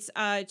 It's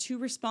to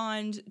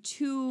respond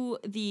to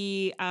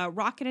the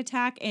rocket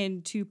attack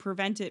and to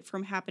prevent it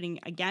from happening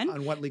again.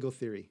 On what legal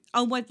theory?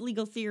 On what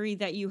legal theory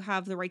that you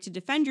have the right to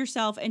defend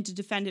yourself and to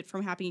defend it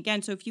from happening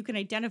again. So if you can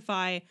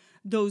identify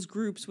those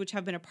groups which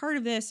have been a part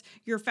of this,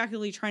 you're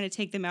effectively trying to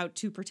take them out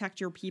to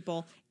protect your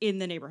people in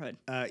the neighborhood.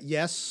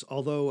 Yes,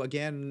 although,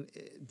 again,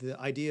 the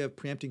idea of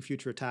preempting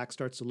future attacks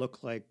starts to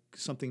look like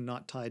something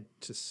not tied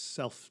to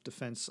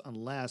self-defense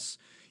unless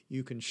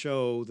you can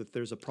show that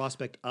there's a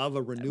prospect of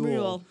a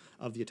renewal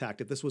of the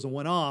attack. If this was a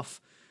one-off,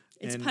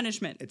 it's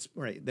punishment. It's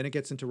right. Then it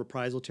gets into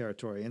reprisal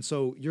territory, and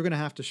so you're going to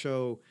have to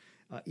show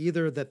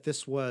either that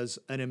this was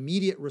an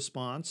immediate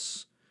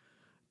response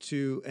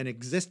to an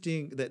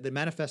existing that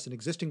manifests an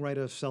existing right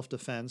of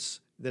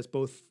self-defense that's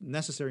both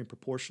necessary and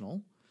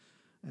proportional,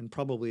 and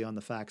probably on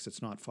the facts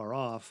it's not far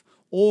off.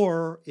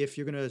 Or if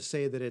you're going to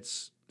say that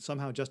it's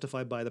somehow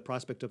justified by the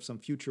prospect of some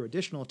future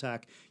additional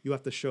attack, you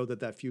have to show that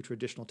that future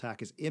additional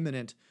attack is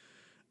imminent.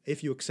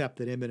 If you accept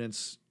that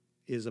imminence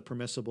is a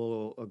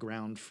permissible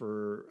ground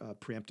for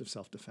preemptive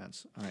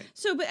self-defense. All right.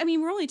 So, but I mean,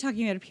 we're only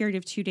talking about a period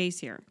of 2 days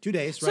here. 2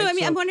 days, right? So, I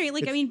mean, I'm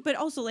wondering, but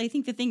also, I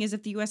think the thing is,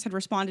 if the U.S. had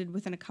responded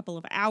within a couple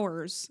of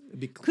hours, it'd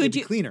be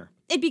cleaner.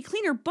 It'd be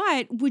cleaner,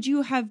 but would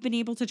you have been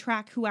able to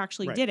track who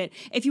actually did it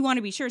if you want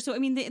to be sure? So, I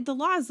mean, the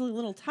law is a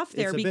little tough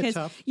there because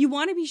you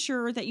want to be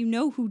sure that you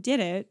know who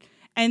did it.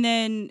 And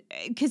then,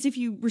 because if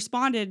you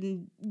responded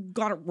and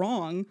got it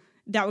wrong,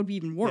 that would be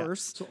even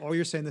worse. Yeah. So all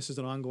you're saying, this is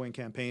an ongoing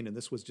campaign, and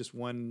this was just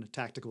one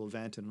tactical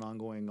event and an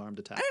ongoing armed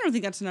attack. I don't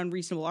think that's an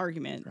unreasonable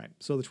argument. Right.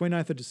 So the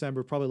 29th of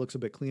December probably looks a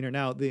bit cleaner.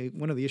 Now,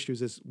 one of the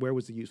issues is where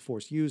was the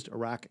force used?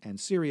 Iraq and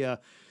Syria.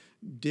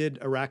 Did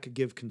Iraq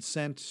give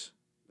consent?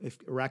 If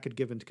Iraq had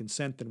given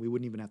consent, then we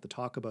wouldn't even have to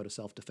talk about a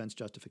self-defense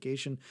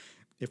justification.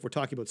 If we're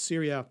talking about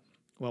Syria,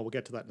 well, we'll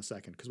get to that in a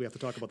second because we have to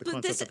talk about the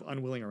concept of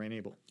unwilling or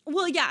unable.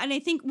 Well, yeah, and I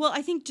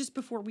think just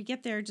before we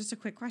get there, just a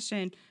quick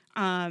question.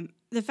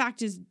 The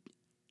fact is,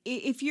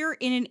 if you're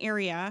in an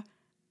area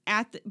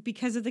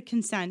because of the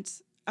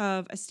consent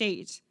of a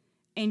state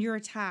and you're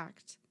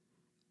attacked,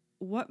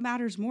 what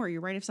matters more,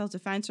 your right of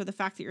self-defense or the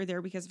fact that you're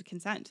there because of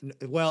consent?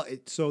 Well,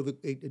 it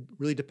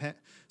really depends.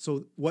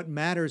 So what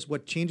matters,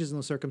 what changes in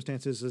the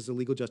circumstances is the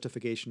legal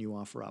justification you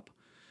offer up.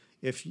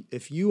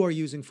 If you are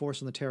using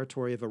force in the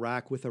territory of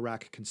Iraq with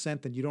Iraq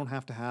consent, then you don't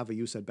have to have a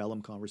jus ad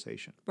bellum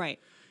conversation. Right.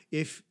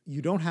 If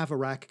you don't have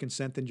Iraq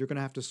consent, then you're going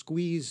to have to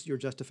squeeze your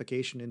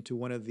justification into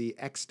one of the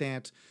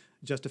extant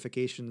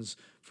justifications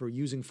for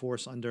using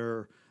force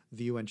under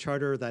the UN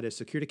Charter, that is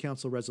Security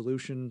Council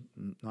resolution,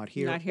 not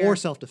here, or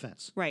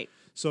self-defense. Right.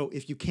 So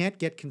if you can't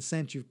get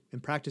consent, in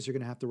practice, you're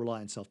going to have to rely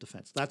on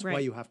self-defense. That's why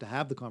you have to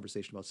have the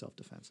conversation about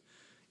self-defense.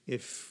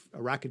 If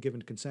Iraq had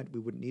given consent, we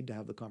wouldn't need to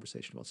have the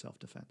conversation about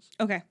self-defense.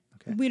 Okay.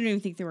 We don't even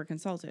think they were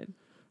consulted.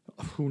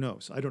 Who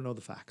knows? I don't know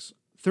the facts.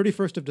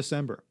 31st of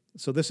December.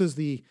 So this is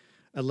the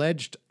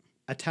alleged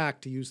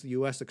attack, to use the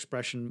U.S.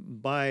 expression,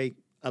 by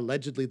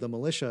allegedly the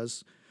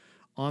militias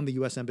on the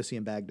U.S. Embassy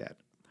in Baghdad.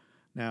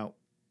 Now,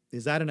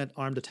 is that an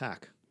armed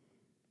attack?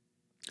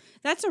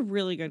 That's a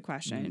really good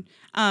question.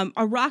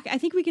 I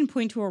think we can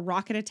point to a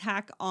rocket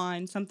attack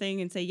on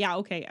something and say, yeah,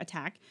 okay,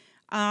 attack.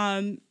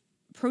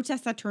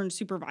 Protest that turned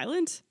super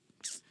violent?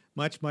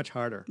 Much, much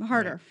harder.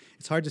 Harder. Right?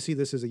 It's hard to see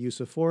this as a use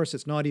of force.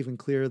 It's not even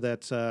clear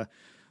that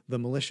the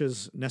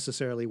militias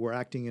necessarily were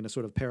acting in a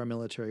sort of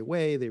paramilitary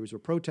way. They were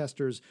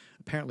protesters,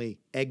 apparently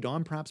egged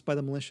on perhaps by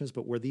the militias,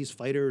 but were these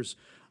fighters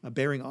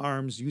bearing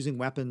arms, using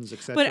weapons,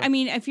 etc.? But I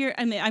mean, I'm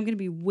going to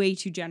be way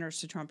too generous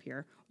to Trump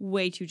here.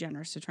 Way too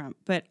generous to Trump.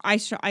 But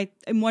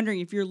I'm wondering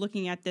if you're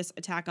looking at this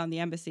attack on the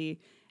embassy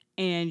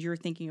and you're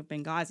thinking of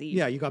Benghazi.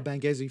 Yeah, you got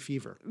Benghazi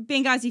fever.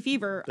 Benghazi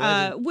fever,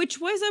 which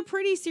was a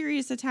pretty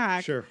serious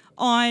attack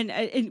on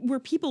where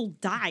people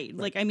died. Right.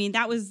 Like, I mean,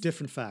 that was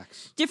different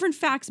facts. Different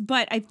facts,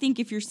 but I think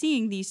if you're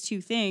seeing these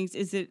two things,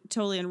 is it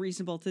totally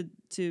unreasonable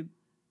to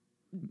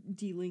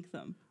delink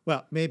them?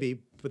 Well,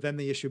 maybe, but then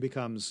the issue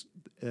becomes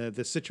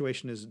the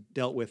situation is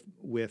dealt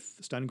with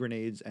stun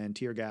grenades and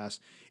tear gas.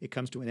 It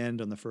comes to an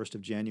end on the 1st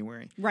of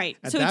January. Right.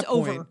 At so that it's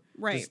point, over.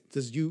 Right.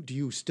 Do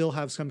you still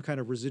have some kind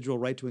of residual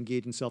right to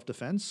engage in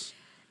self-defense?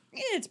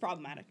 It's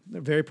problematic.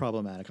 Very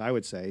problematic, I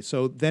would say.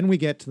 So then we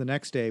get to the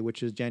next day,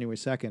 which is January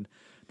 2nd,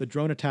 the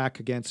drone attack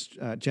against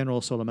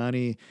General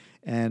Soleimani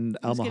and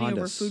al-Mohandes. Getting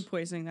over food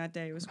poisoning that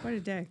day. It was quite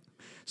a day.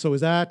 So is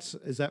that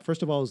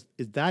first of all, is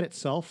that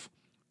itself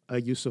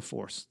a use of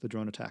force, the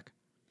drone attack?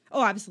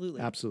 Oh,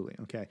 absolutely. Absolutely.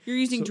 Okay. You're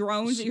using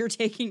drones that you're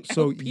taking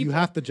So out people. you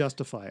have to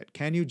justify it.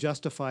 Can you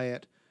justify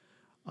it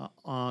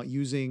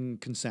using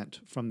consent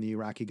from the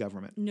Iraqi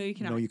government? No, you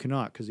cannot. No, you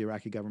cannot, because the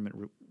Iraqi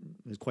government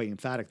is quite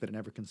emphatic that it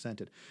never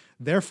consented.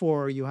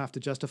 Therefore, you have to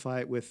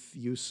justify it with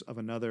use of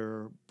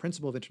another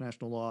principle of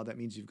international law. That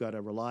means you've got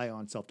to rely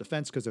on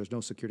self-defense because there's no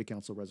Security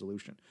Council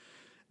resolution.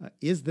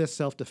 Is this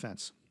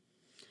self-defense?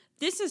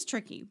 This is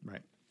tricky.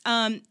 Right.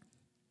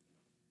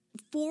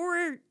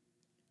 For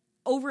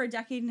over a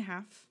decade and a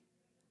half,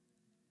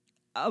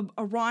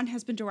 Iran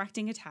has been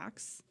directing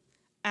attacks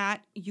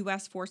at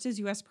U.S. forces,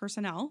 U.S.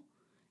 personnel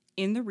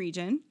in the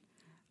region,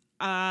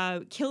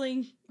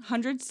 killing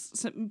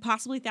hundreds,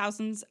 possibly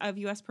thousands of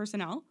U.S.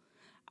 personnel.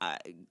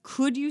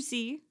 Could you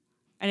see,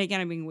 and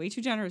again, I'm being way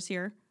too generous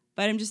here,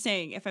 but I'm just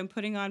saying, if I'm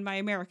putting on my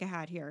America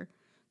hat here,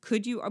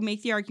 could you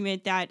make the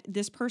argument that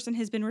this person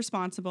has been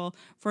responsible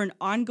for an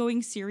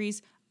ongoing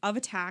series of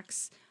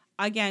attacks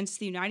against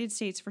the United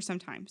States for some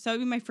time? So that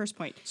would be my first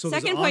point. So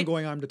Second there's an point,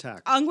 ongoing armed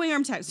attack. Ongoing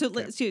armed attack. So okay.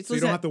 let's see. So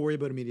you don't have to worry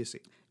about immediacy.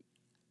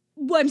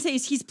 What I'm saying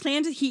is he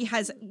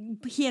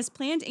has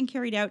planned and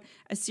carried out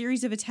a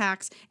series of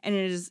attacks, and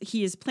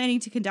he is planning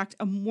to conduct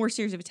a more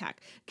series of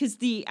attack. Because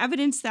the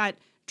evidence that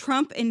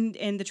Trump and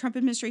the Trump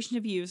administration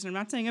have used, and I'm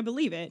not saying I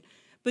believe it,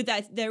 but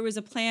that there was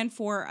a plan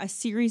for a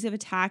series of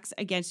attacks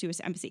against U.S.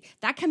 Embassy.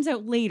 That comes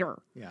out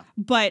later. Yeah.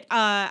 But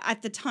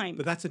at the time.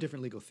 But that's a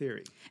different legal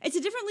theory. It's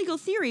a different legal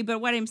theory, but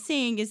what I'm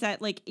saying is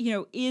that, like, you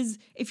know,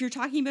 if you're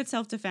talking about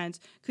self-defense,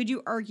 could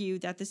you argue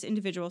that this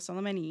individual,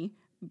 Soleimani,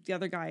 the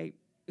other guy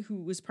who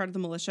was part of the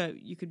militia,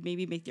 you could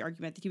maybe make the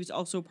argument that he was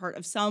also part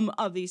of some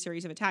of these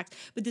series of attacks.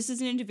 But this is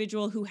an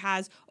individual who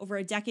has, over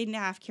a decade and a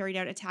half, carried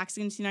out attacks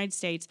against the United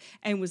States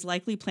and was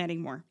likely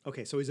planning more.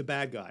 Okay, so he's a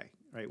bad guy.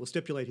 Right, we'll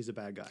stipulate he's a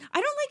bad guy.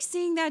 I don't like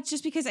saying that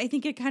just because I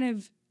think it kind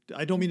of...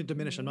 I don't mean to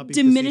diminish. I'm not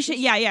being diminish it.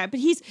 Yeah.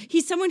 But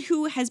he's someone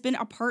who has been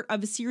a part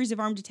of a series of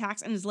armed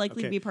attacks and is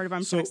likely to be a part of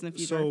armed attacks in the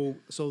future.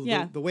 So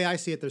the way I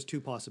see it, there's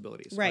two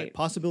possibilities. Right.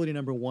 Possibility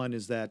number one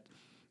is that,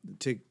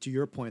 to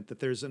your point, that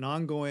there's an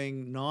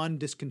ongoing,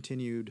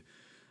 non-discontinued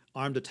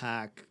armed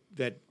attack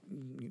that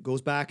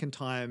goes back in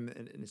time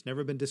and it's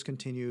never been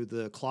discontinued.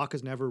 The clock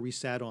is never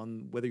reset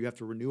on whether you have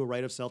to renew a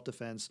right of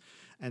self-defense.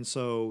 And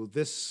so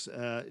this,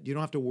 you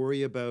don't have to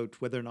worry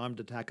about whether an armed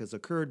attack has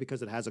occurred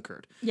because it has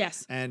occurred.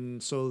 Yes.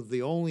 And so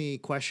the only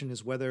question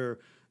is whether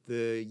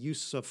the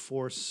use of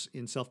force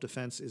in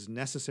self-defense is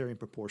necessary and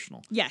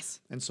proportional.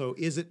 Yes. And so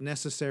is it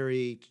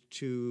necessary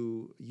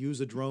to use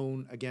a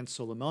drone against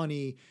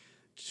Soleimani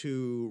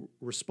to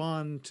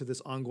respond to this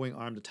ongoing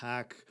armed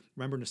attack?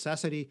 Remember,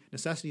 necessity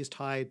is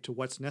tied to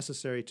what's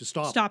necessary to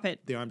stop it.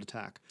 The armed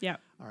attack. Yeah.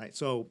 All right.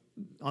 So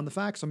on the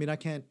facts, I mean, I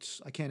can't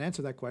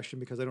answer that question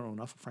because I don't know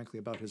enough, frankly,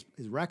 about his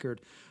record.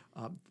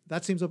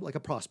 That seems like a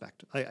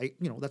prospect.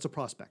 That's a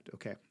prospect.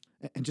 Okay.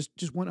 And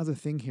just one other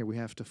thing here we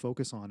have to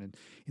focus on,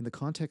 in the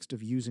context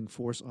of using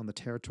force on the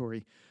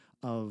territory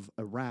of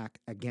Iraq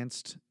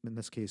against, in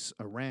this case,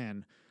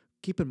 Iran.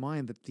 Keep in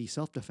mind that the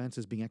self-defense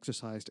is being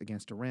exercised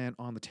against Iran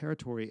on the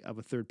territory of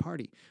a third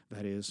party,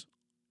 that is,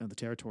 the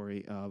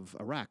territory of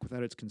Iraq,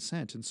 without its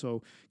consent. And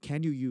so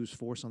can you use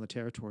force on the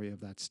territory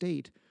of that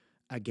state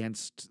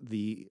against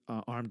the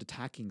armed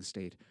attacking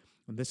state?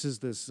 And this is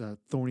this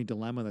thorny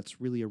dilemma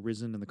that's really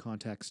arisen in the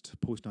context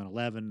post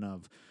 9/11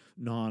 of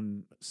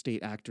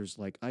non-state actors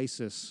like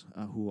ISIS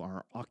who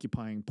are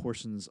occupying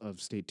portions of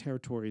state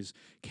territories.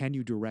 Can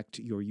you direct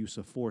your use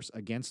of force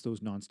against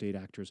those non-state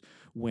actors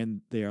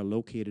when they are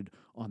located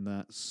on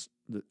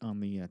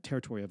the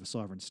territory of a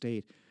sovereign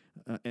state?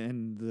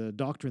 And the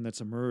doctrine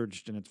that's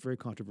emerged, and it's very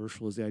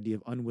controversial, is the idea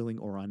of unwilling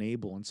or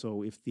unable. And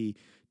so if the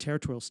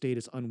territorial state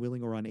is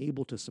unwilling or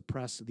unable to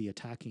suppress the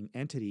attacking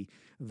entity,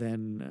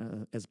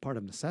 then as part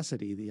of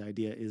necessity, the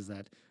idea is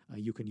that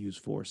you can use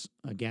force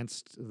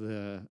against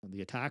the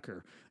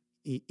attacker,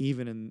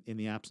 even in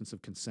the absence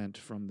of consent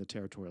from the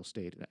territorial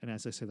state. And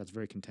as I say, that's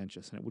very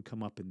contentious, and it would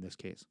come up in this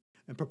case.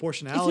 And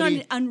proportionality...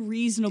 It's not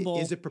unreasonable.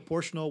 Is it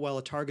proportional while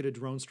a targeted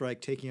drone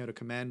strike taking out a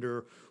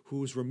commander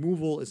whose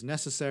removal is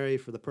necessary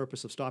for the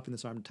purpose of stopping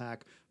this armed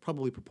attack?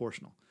 Probably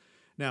proportional.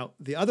 Now,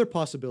 the other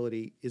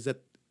possibility is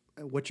that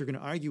what you're going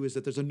to argue is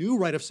that there's a new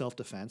right of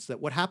self-defense, that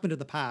what happened in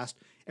the past,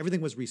 everything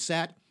was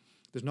reset,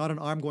 There's not an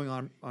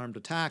armed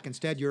attack.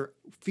 Instead, your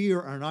fear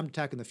of an armed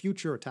attack in the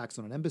future, attacks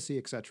on an embassy,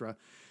 etc.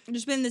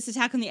 There's been this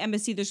attack on the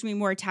embassy. There's going to be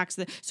more attacks.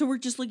 So we're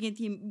just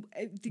looking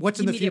at the what's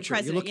in the immediate future.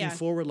 present. You're looking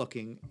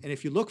forward-looking. And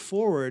if you look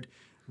forward,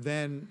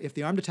 then if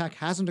the armed attack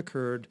hasn't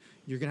occurred,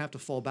 you're going to have to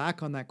fall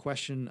back on that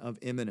question of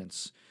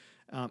imminence.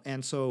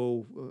 And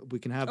so we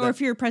can have or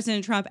if you're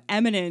President Trump,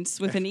 eminence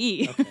with an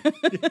E.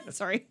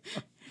 Sorry.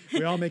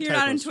 We all make You're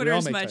typos. not on Twitter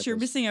as much. Typos. You're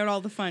missing out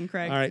all the fun,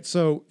 Craig. All right.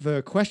 So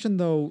the question,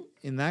 though,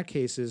 in that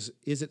case is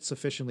it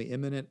sufficiently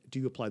imminent? Do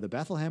you apply the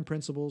Bethlehem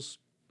principles?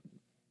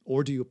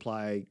 Or do you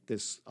apply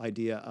this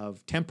idea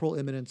of temporal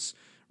imminence?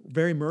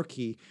 Very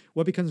murky.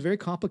 What becomes very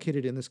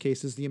complicated in this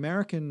case is the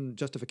American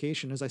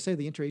justification. As I say,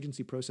 the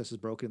interagency process is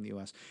broken in the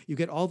U.S. You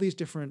get all these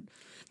different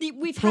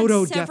we've had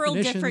several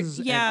definitions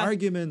different and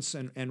arguments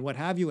and what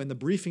have you. And the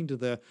briefing to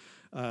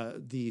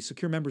the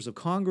secure members of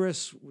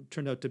Congress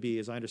turned out to be,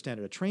 as I understand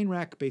it, a train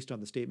wreck based on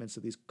the statements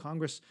that these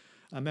Congress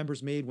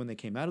members made when they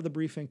came out of the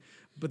briefing.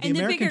 But the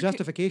American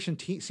justification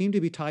seemed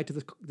to be tied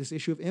to this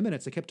issue of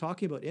imminence. They kept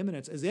talking about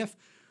imminence as if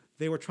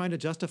they were trying to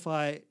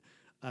justify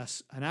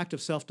an act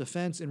of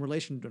self-defense in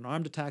relation to an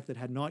armed attack that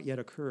had not yet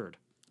occurred.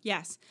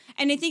 Yes.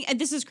 And I think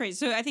this is crazy.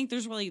 So I think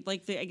there's really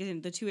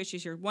the two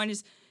issues here. One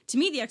is, to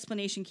me, the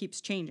explanation keeps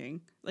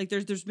changing. Like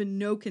there's been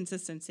no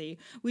consistency.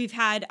 We've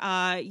had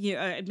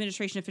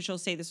administration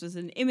officials say there was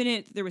an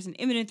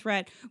imminent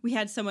threat. We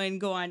had someone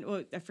go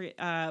on,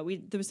 there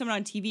was someone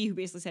on TV who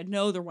basically said,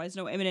 no, there was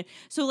no imminent.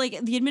 So like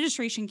the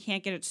administration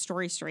can't get its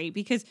story straight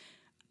because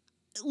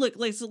look,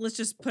 let's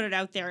just put it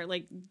out there.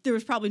 Like there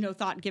was probably no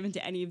thought given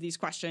to any of these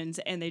questions,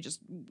 and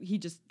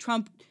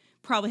Trump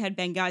probably had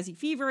Benghazi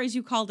fever, as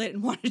you called it,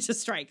 and wanted to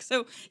strike.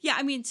 So yeah,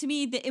 I mean, to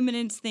me, the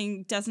imminence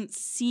thing doesn't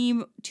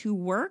seem to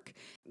work.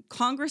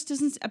 Congress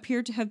doesn't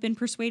appear to have been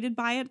persuaded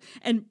by it,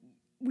 and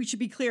we should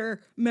be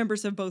clear: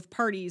 members of both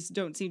parties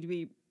don't seem to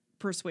be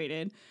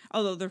persuaded.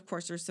 Although, of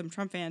course, there's some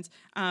Trump fans,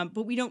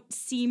 but we don't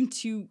seem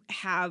to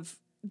have.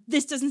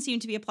 This doesn't seem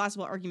to be a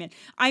plausible argument.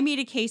 I made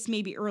a case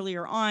maybe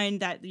earlier on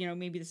that,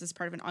 maybe this is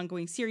part of an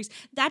ongoing series.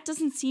 That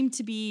doesn't seem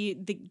to be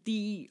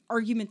the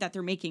argument that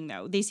they're making,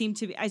 though. They seem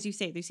to be, as you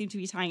say,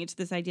 tying it to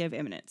this idea of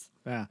imminence.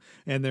 Yeah.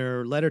 And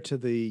their letter to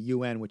the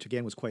UN, which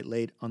again was quite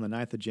late on the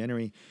 9th of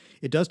January,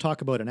 it does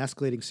talk about an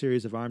escalating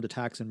series of armed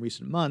attacks in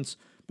recent months,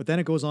 but then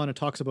it goes on and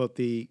talks about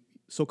the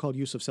so-called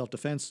use of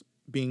self-defense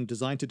being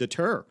designed to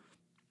deter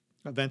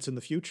events in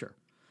the future.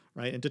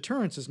 Right, and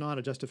deterrence is not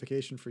a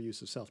justification for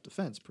use of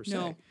self-defense per se.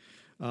 No.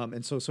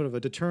 And so sort of a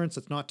deterrence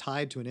that's not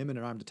tied to an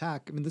imminent armed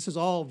attack. I mean, this is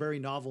all very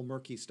novel,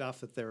 murky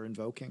stuff that they're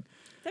invoking.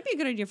 That'd be a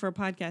good idea for a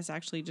podcast,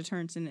 actually,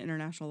 deterrence in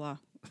international law.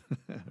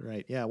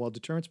 Right, yeah. Well,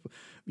 deterrence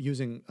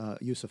using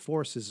use of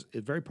force is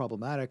very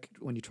problematic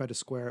when you try to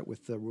square it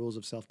with the rules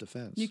of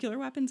self-defense. Nuclear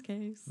weapons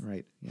case.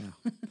 Right,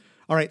 yeah.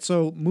 All right,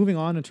 so moving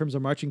on in terms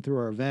of marching through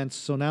our events.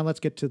 So now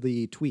let's get to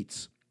the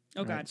tweets.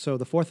 Oh, God. So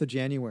the 4th of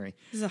January.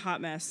 This is a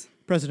hot mess.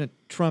 President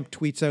Trump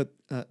tweets out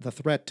the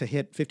threat to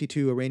hit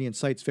 52 Iranian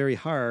sites very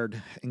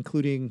hard,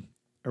 including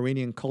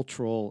Iranian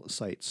cultural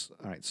sites.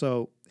 All right,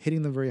 so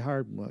hitting them very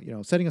hard,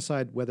 well, setting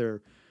aside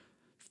whether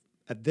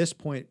at this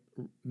point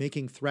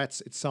making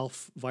threats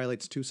itself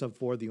violates 2 sub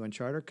 4 of the UN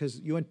Charter, because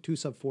UN 2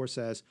 sub 4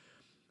 says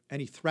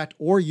any threat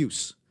or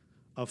use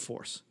of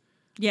force.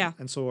 Yeah.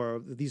 And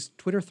so these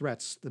Twitter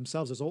threats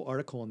themselves, there's a whole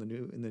article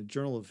in the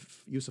Journal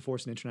of Use of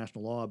Force and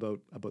International Law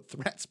about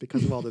threats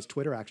because of all this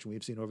Twitter action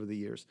we've seen over the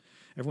years.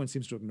 Everyone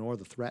seems to ignore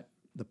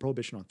the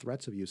prohibition on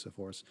threats of use of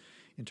force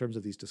in terms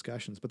of these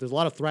discussions. But there's a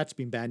lot of threats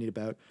being bandied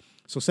about.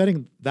 So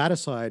setting that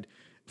aside,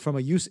 from a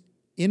use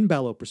in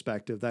bello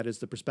perspective, that is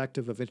the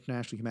perspective of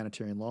international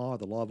humanitarian law,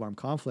 the law of armed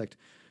conflict,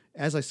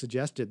 as I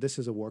suggested, this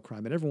is a war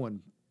crime. And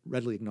everyone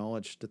readily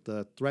acknowledged that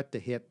the threat to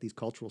hit these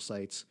cultural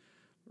sites,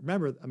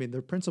 remember, I mean,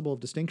 the principle of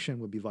distinction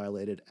would be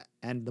violated,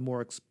 and the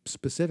more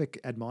specific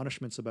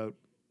admonishments about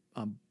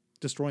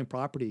destroying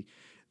property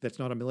that's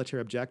not a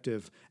military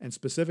objective, and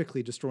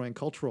specifically destroying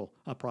cultural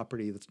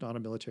property that's not a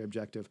military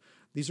objective.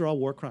 These are all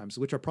war crimes,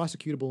 which are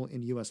prosecutable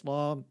in U.S.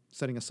 law,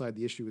 setting aside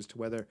the issue as to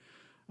whether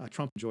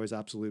Trump enjoys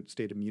absolute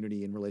state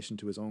immunity in relation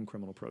to his own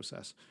criminal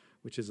process,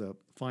 which is a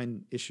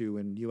fine issue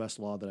in U.S.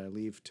 law that I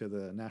leave to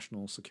the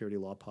National Security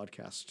Law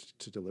podcast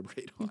to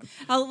deliberate on.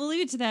 We'll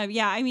leave it to them.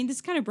 Yeah, I mean,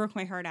 this kind of broke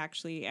my heart,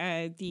 actually.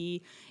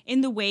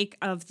 In the wake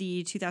of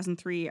the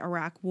 2003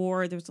 Iraq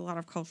War, there was a lot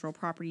of cultural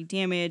property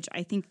damage.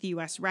 I think the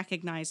U.S.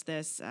 recognized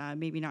this,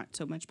 maybe not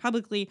so much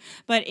publicly,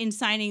 but in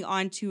signing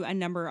on to a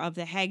number of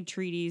the Hague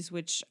treaties,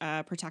 which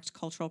protect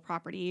cultural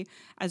property.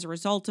 As a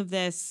result of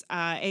this,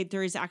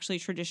 there is actually a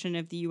tradition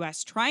of the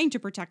U.S. trying to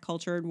protect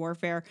culture in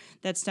warfare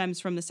that stems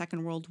from the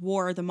Second World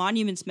War. The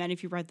Monuments Men,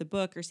 if you've read the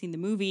book or seen the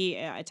movie,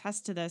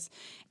 attest to this.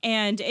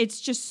 And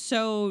it's just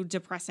so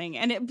depressing.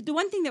 And the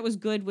one thing that was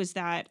good was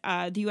that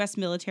the U.S.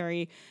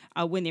 military,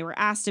 when they were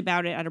asked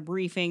about it at a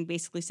briefing,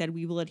 basically said,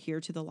 we will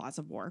adhere to the laws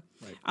of war.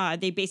 Right.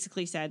 They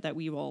basically said that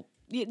we will.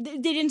 They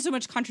didn't so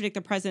much contradict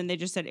the president. They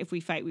just said, if we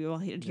fight, we will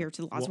adhere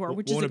to the laws of war,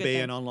 which is a good thing. Won't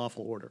obey an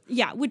unlawful order.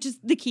 Yeah, which is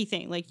the key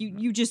thing. Like,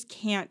 you just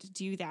can't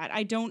do that.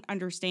 I don't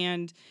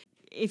understand.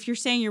 if you're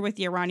saying you're with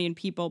the Iranian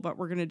people, but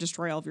we're going to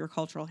destroy all of your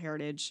cultural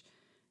heritage,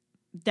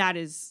 that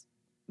is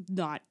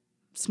not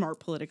smart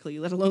politically,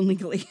 let alone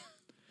legally.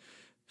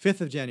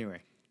 5th of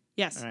January.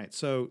 Yes. All right.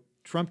 So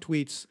Trump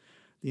tweets,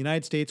 the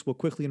United States will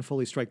quickly and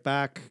fully strike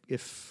back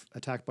if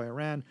attacked by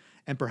Iran,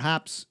 and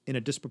perhaps in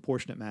a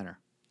disproportionate manner.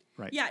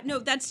 Right. Yeah, no,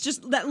 that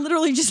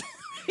literally just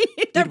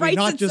that Did we writes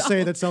not just itself.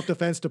 say that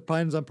self-defense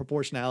depends on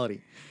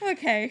proportionality?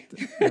 Okay.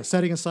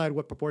 Setting aside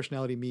what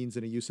proportionality means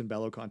in a use and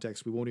bello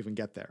context, we won't even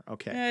get there.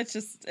 Okay.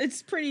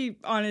 It's pretty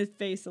on its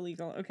face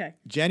illegal. Okay.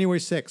 January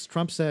 6th,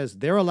 Trump says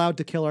they're allowed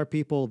to kill our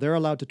people. They're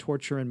allowed to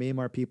torture and maim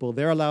our people.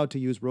 They're allowed to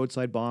use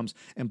roadside bombs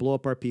and blow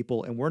up our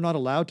people. And we're not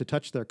allowed to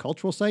touch their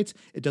cultural sites.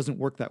 It doesn't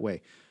work that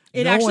way.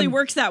 It actually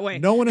works that way.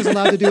 No one is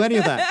allowed to do any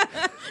of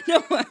that.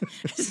 No one.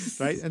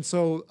 Right? And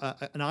so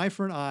an eye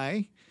for an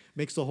eye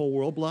makes the whole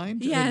world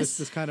blind. Yes. I mean,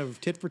 this kind of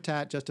tit for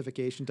tat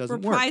justification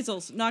doesn't work.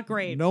 Reprisals, not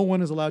great. No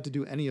one is allowed to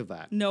do any of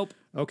that. Nope.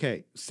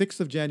 Okay, 6th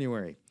of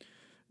January.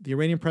 The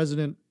Iranian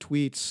president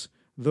tweets,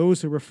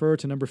 those who refer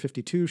to number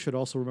 52 should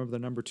also remember the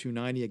number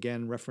 290,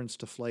 again, reference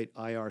to flight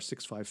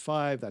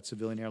IR-655, that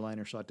civilian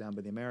airliner shot down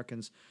by the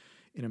Americans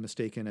in a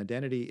mistaken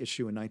identity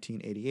issue in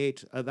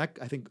 1988. That,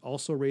 I think,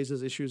 also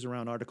raises issues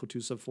around Article 2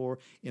 sub 4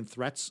 in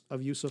threats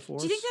of use of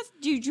force. Do you think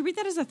did you read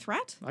that as a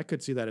threat? I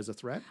could see that as a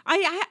threat.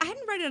 I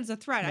hadn't read it as a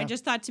threat. Yeah. I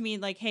just thought to me,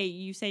 like, hey,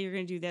 you say you're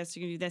going to do this,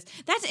 you're going to do this.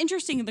 That's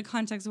interesting in the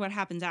context of what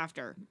happens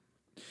after.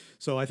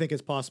 So I think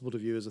it's possible to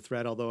view as a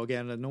threat, although,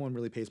 again, no one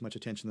really pays much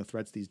attention to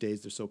threats these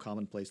days. They're so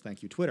commonplace.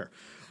 Thank you, Twitter.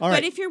 All right.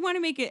 But if you want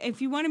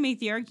to make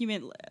the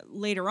argument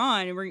later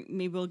on, and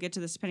maybe we'll get to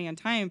this depending on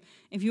time,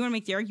 if you want to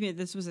make the argument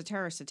this was a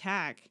terrorist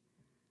attack,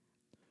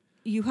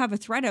 you have a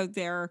threat out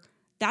there.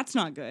 That's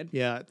not good.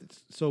 Yeah.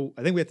 So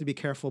I think we have to be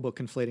careful about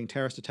conflating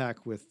terrorist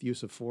attack with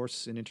use of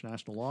force in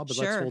international law, but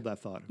let's hold that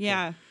thought. Okay.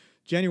 Yeah.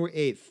 January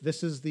 8th.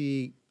 This is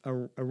the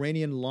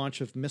Iranian launch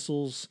of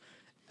missiles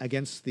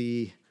against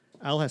the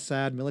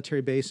Al-Assad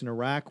military base in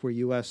Iraq, where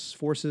U.S.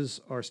 forces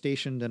are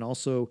stationed, and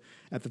also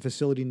at the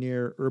facility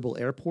near Erbil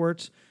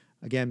Airport.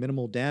 Again,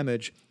 minimal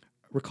damage.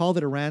 Recall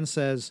that Iran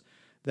says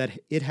that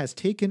it has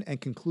taken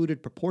and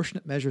concluded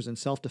proportionate measures in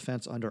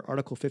self-defense under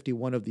Article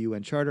 51 of the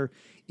UN Charter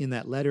in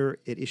that letter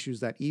it issues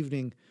that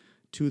evening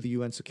to the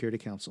UN Security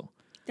Council.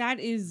 That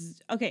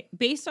is, okay,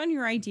 based on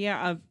your idea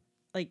of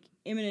like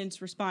imminent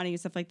responding and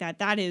stuff like that,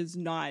 that is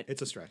not...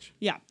 It's a stretch.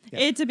 Yeah,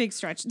 it's a big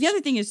stretch. The other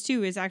thing is,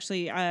 too, is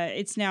actually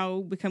it's now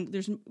become...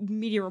 There's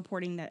media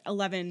reporting that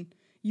 11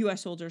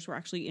 U.S. soldiers were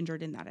actually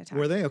injured in that attack.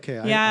 Were they? Okay,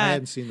 yeah. I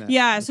hadn't seen that.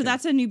 Yeah, okay. So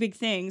that's a new big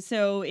thing.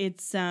 So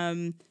it's...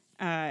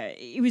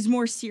 it was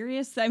more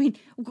serious. I mean,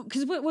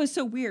 because what was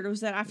so weird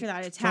was that after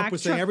that attack, Trump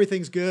was saying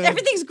everything's good.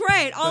 Everything's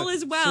great. All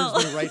is well.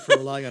 Serves me right for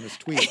relying on his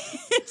tweet.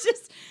 It's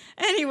just,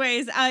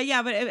 anyways,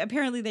 yeah. But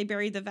apparently they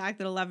buried the fact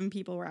that 11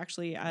 people were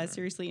actually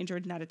seriously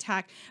injured in that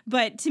attack.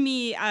 But to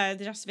me,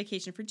 the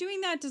justification for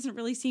doing that doesn't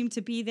really seem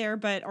to be there.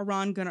 But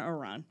Iran gonna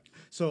Iran.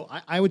 So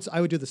I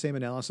would do the same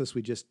analysis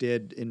we just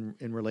did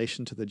in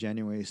relation to the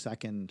January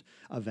 2nd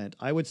event.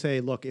 I would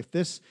say, look, if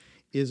this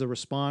is a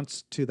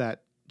response to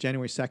that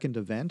January 2nd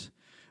event,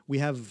 we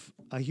have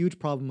a huge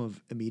problem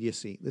of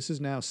immediacy. This is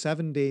now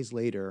 7 days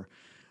later.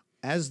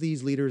 As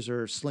these leaders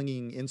are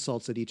slinging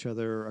insults at each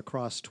other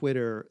across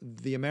Twitter,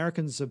 the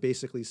Americans have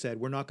basically said,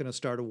 we're not going to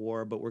start a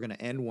war, but we're going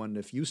to end one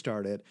if you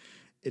start it.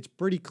 It's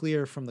pretty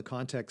clear from the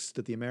context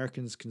that the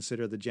Americans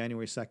consider the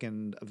January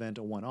 2nd event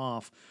a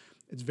one-off.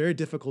 It's very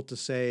difficult to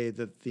say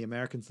that the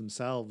Americans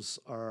themselves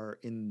are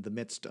in the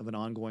midst of an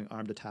ongoing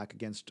armed attack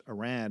against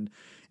Iran.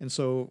 And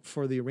so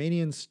for the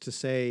Iranians to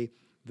say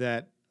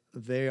that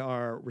they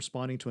are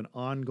responding to an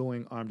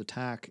ongoing armed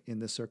attack in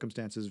this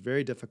circumstance is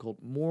very difficult.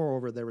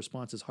 Moreover, their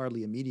response is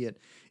hardly immediate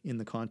in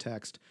the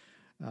context.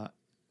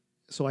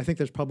 So I think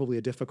there's probably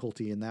a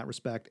difficulty in that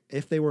respect.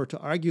 If they were to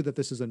argue that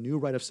this is a new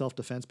right of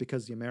self-defense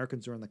because the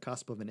Americans are on the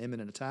cusp of an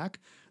imminent attack,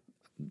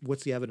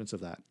 what's the evidence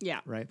of that? Yeah.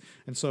 Right?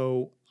 And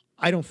so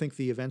I don't think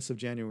the events of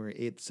January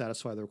 8th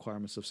satisfy the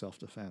requirements of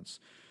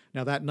self-defense.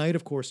 Now, that night,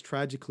 of course,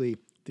 tragically,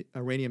 the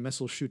Iranian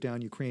missiles shoot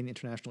down Ukraine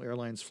International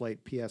Airlines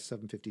flight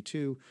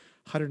PS-752.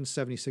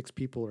 176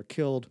 people are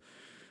killed.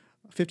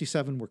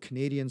 57 were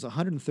Canadians.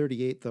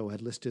 138, though,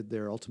 had listed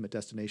their ultimate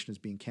destination as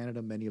being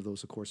Canada, many of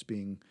those, of course,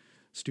 being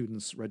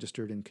students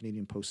registered in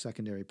Canadian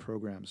post-secondary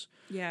programs.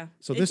 Yeah.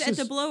 So this is...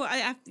 the blow,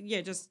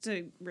 just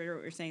to reiterate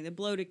what you're saying, the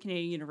blow to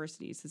Canadian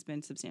universities has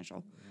been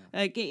substantial.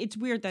 Yeah. It's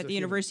weird that the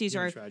universities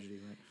are... tragedy,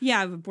 right?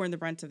 Yeah, have borne the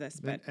brunt of this.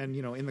 But and,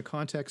 you know, in the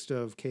context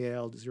of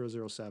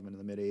KL-007 in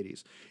the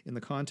mid-'80s, in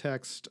the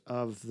context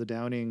of the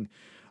downing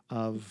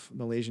of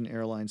Malaysian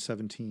Airlines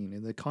 17,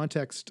 in the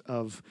context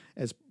of,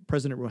 as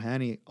President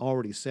Rouhani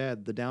already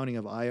said, the downing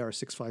of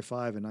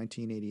IR-655 in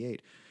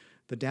 1988,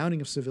 the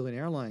downing of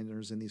civilian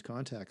airliners in these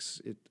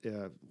contexts,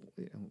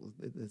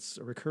 it's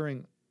a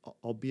recurring,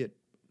 albeit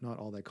not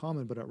all that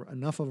common, but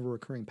enough of a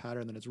recurring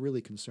pattern that it's really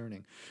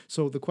concerning.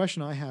 So the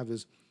question I have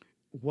is,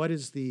 what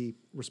is the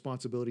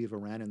responsibility of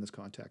Iran in this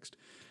context?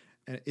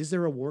 And is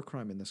there a war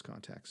crime in this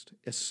context?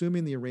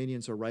 Assuming the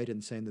Iranians are right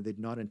in saying that they did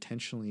not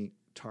intentionally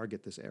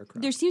target this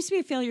aircraft. There seems to be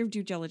a failure of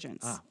due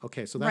diligence.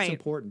 Okay, so that's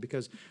important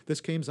because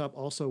this came up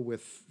also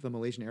with the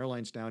Malaysian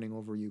Airlines downing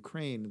over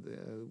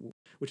Ukraine,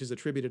 which is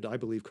attributed, I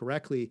believe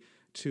correctly,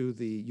 to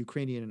the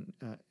Ukrainian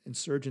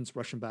insurgents,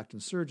 Russian-backed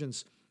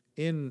insurgents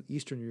in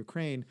eastern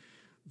Ukraine.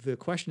 The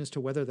question as to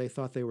whether they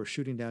thought they were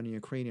shooting down a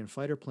Ukrainian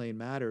fighter plane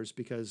matters,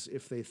 because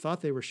if they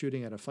thought they were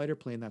shooting at a fighter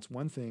plane, that's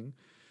one thing.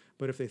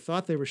 But if they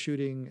thought they were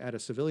shooting at a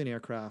civilian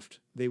aircraft,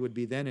 they would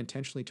be then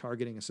intentionally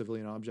targeting a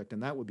civilian object,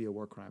 and that would be a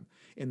war crime.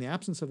 In the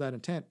absence of that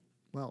intent,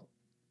 well,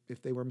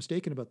 if they were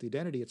mistaken about the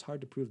identity, it's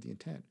hard to prove the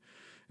intent.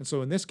 And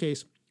so in this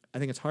case, I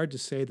think it's hard to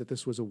say that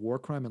this was a war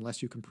crime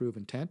unless you can prove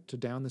intent to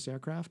down this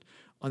aircraft.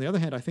 On the other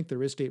hand, I think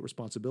there is state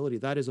responsibility.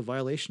 That is a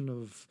violation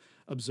of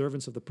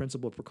observance of the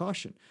principle of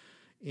precaution.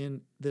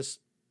 In this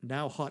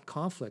now hot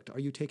conflict, are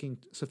you taking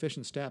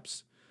sufficient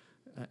steps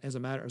as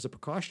a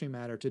precautionary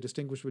matter to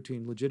distinguish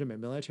between legitimate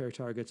military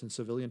targets and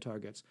civilian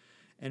targets?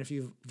 And if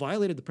you've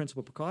violated the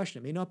principle of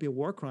precaution, it may not be a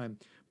war crime,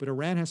 but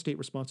Iran has state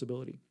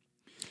responsibility.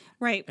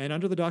 Right. And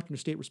under the doctrine of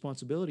state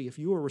responsibility, if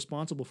you are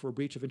responsible for a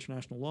breach of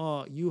international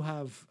law, you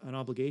have an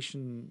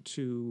obligation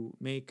to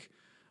make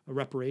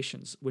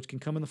reparations, which can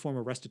come in the form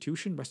of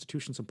restitution.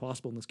 Restitution is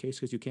impossible in this case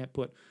because you can't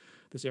put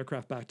this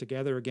aircraft back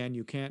together again.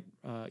 You can't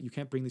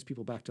bring these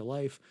people back to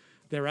life.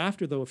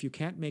 Thereafter, though, if you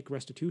can't make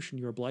restitution,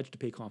 you're obliged to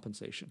pay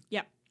compensation.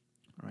 Yep.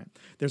 All right.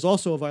 There's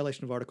also a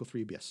violation of Article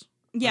 3 bis.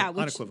 Yeah,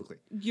 unequivocally.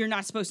 You're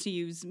not supposed to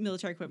use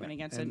military equipment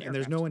against an aircraft. And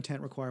there's no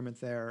intent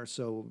requirement there.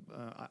 So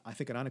I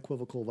think an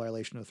unequivocal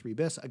violation of 3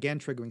 bis, again,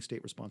 triggering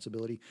state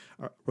responsibility.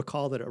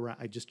 Recall that Iran,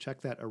 I just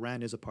checked that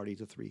Iran is a party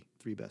to 3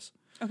 bis.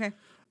 Okay.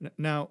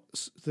 Now,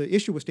 the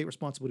issue with state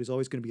responsibility is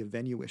always going to be a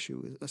venue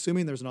issue.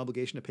 Assuming there's an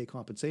obligation to pay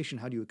compensation,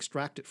 how do you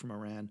extract it from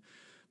Iran?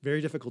 Very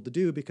difficult to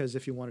do, because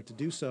if you wanted to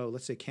do so,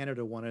 let's say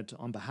Canada wanted to,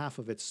 on behalf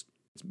of its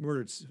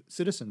murdered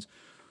citizens,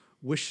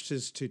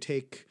 wishes to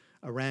take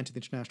Iran to the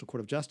International Court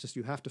of Justice,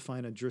 you have to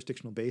find a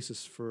jurisdictional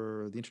basis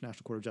for the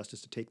International Court of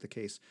Justice to take the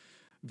case.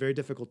 Very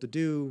difficult to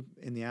do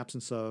in the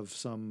absence of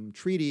some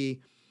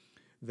treaty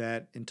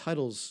that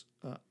entitles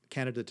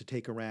Canada to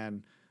take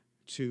Iran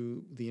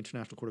to the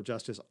International Court of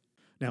Justice.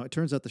 Now, it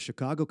turns out the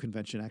Chicago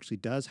Convention actually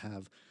does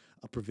have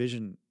a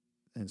provision,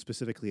 and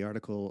specifically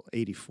Article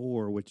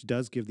 84, which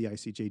does give the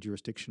ICJ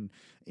jurisdiction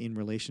in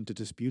relation to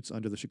disputes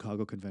under the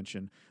Chicago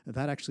Convention.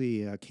 That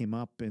actually came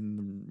up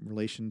in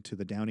relation to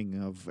the downing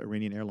of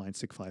Iranian Airlines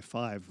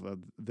 655.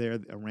 There,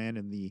 Iran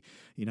and the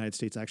United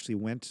States actually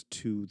went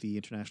to the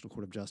International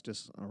Court of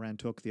Justice. Iran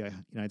took the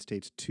United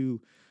States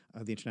to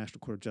the International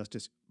Court of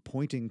Justice,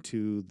 pointing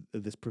to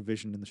this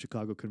provision in the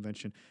Chicago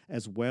Convention,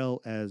 as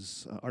well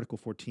as Article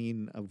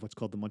 14 of what's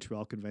called the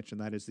Montreal Convention.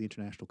 That is the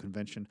International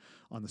Convention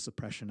on the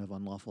Suppression of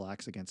Unlawful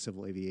Acts Against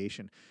Civil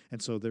Aviation. And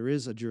so there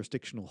is a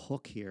jurisdictional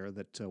hook here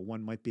that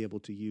one might be able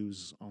to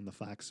use on the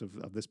facts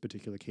of this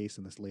particular case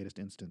in this latest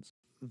instance.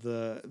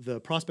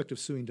 The prospect of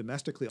suing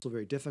domestically is also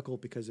very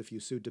difficult, because if you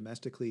sued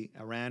domestically,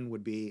 Iran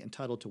would be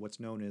entitled to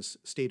what's known as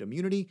state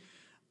immunity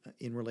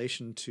in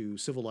relation to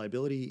civil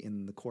liability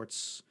in the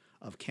courts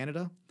of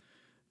Canada.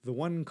 The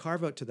one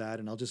carve-out to that,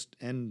 and I'll just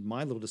end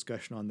my little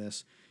discussion on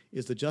this,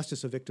 is the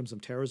Justice of Victims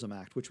of Terrorism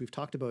Act, which we've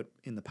talked about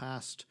in the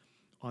past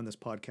on this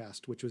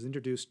podcast, which was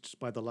introduced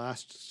by the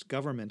last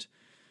government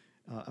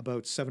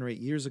about 7 or 8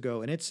 years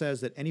ago. And it says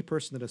that any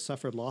person that has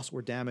suffered loss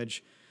or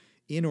damage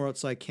in or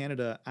outside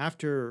Canada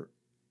after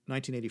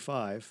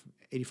 1985,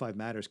 85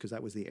 matters because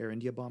that was the Air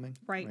India bombing.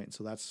 Right.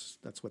 So that's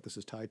what this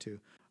is tied to.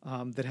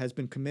 That has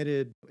been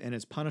committed and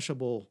is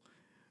punishable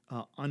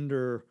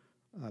under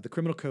the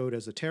criminal code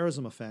as a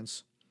terrorism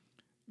offense,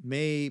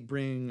 may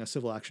bring a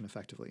civil action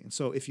effectively. And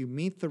so if you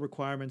meet the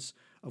requirements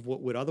of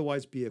what would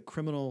otherwise be a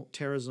criminal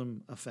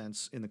terrorism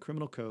offense in the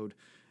criminal code,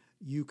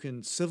 you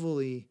can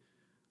civilly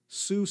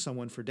sue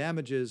someone for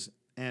damages.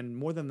 And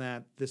more than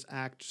that, this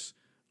act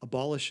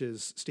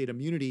abolishes state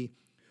immunity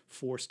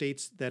for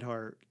states that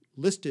are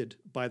listed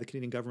by the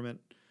Canadian government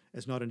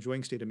as not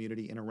enjoying state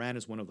immunity, and Iran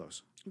is one of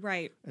those.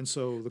 Right. And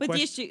so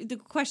the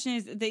question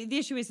is, the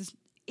issue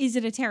is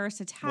it a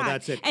terrorist attack? Well,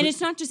 that's it. And it's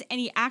not just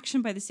any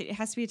action by the state. It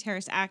has to be a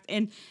terrorist act.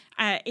 And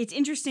it's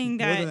interesting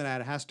that... More than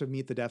that, it has to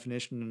meet the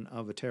definition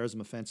of a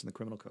terrorism offense in the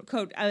criminal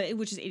code.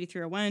 Which is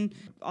 8301,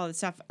 all that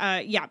stuff.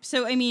 Yeah.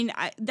 So, I mean,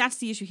 that's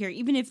the issue here.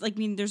 Even if,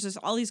 there's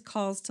all these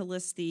calls to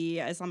list the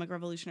Islamic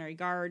Revolutionary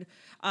Guard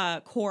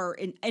Corps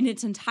in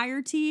its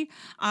entirety.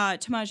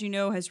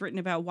 Tamaj, has written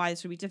about why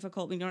this would be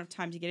difficult. We don't have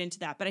time to get into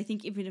that. But I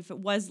think even if it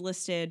was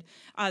listed,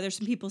 there's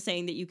some people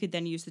saying that you could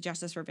then use the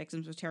Justice for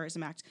Victims of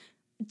Terrorism Act.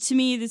 To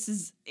me,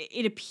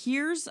 it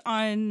appears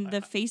on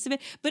the face of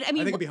it. But I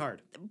mean, I think it'd be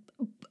hard.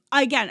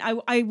 Again,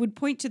 I would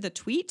point to the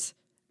tweet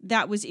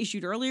that was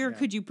issued earlier. Yeah.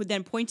 Could you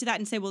then point to that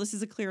and say, well, this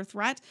is a clear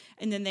threat?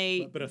 And then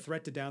But a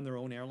threat to down their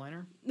own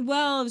airliner?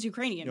 Well, it was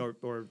Ukrainian.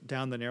 Or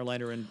down an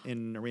airliner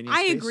in Iranian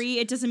I space? agree.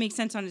 It doesn't make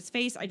sense on its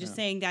face. I'm just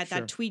saying that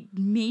that tweet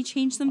may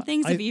change some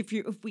things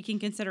if we can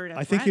consider it a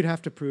threat. I think you'd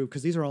have to prove,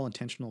 because these are all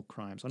intentional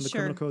crimes. Under the Sure.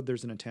 criminal code,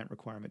 there's an intent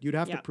requirement. You'd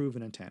have to prove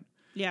an intent.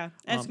 Yeah,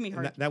 that's going to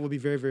be hard. That would be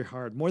very, very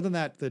hard. More than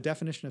that, the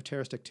definition of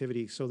terrorist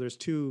activity, so there's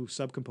two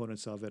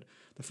subcomponents of it.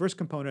 The first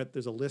component,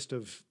 there's a list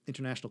of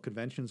international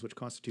conventions which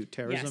constitute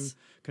terrorism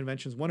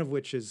conventions, one of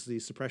which is the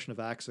suppression of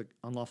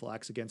unlawful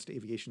acts against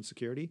aviation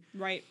security.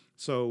 Right.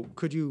 So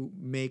could you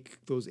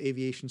make those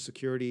aviation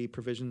security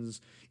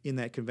provisions in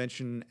that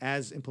convention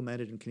as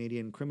implemented in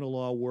Canadian criminal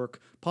law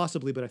work?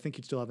 Possibly, but I think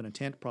you'd still have an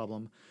intent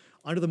problem.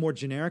 Under the more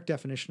generic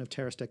definition of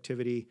terrorist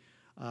activity,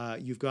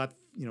 you've got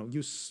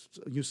use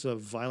of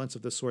violence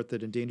of the sort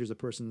that endangers a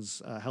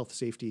person's health,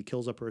 safety,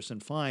 kills a person,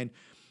 fine.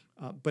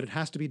 But it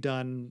has to be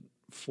done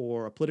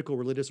for a political,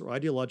 religious, or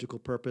ideological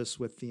purpose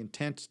with the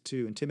intent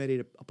to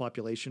intimidate a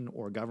population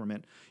or a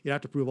government. You'd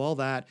have to prove all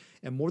that.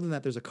 And more than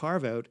that, there's a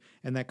carve-out,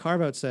 and that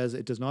carve-out says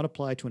it does not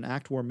apply to an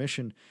act war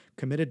mission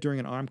committed during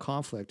an armed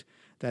conflict,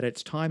 that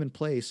its time and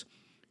place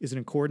is in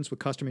accordance with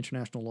customary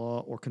international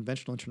law or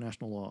conventional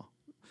international law.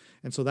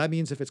 And so that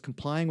means if it's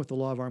complying with the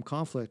law of armed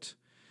conflict,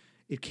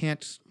 it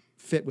can't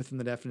fit within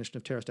the definition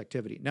of terrorist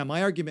activity. Now,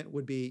 my argument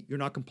would be you're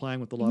not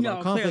complying with the law of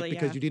armed conflict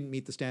because you didn't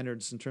meet the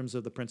standards in terms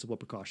of the principle of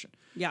precaution.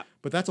 Yeah.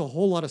 But that's a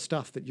whole lot of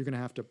stuff that you're going to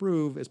have to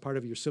prove as part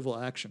of your civil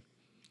action.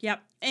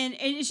 Yep. And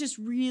it's just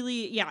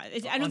really, I don't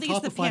think it's the panacea.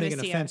 On top of finding an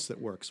offense that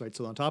works, right?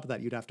 So on top of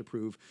that, you'd have to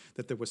prove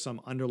that there was some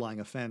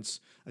underlying offense,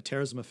 a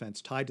terrorism offense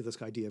tied to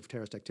this idea of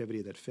terrorist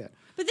activity that fit.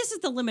 But this is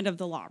the limit of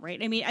the law,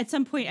 right? I mean, at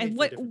some point,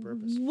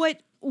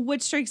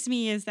 what strikes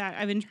me is that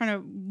I've been trying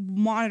to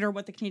monitor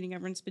what the Canadian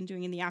government's been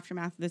doing in the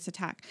aftermath of this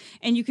attack.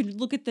 And you can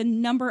look at the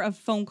number of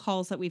phone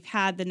calls that we've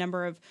had, the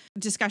number of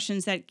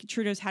discussions that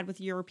Trudeau's had with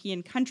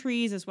European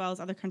countries, as well as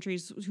other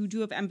countries who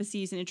do have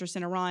embassies and interest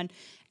in Iran.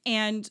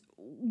 And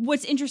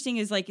what's interesting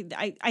is, like,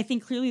 I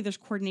think clearly there's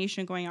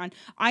coordination going on.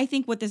 I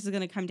think what this is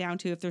going to come down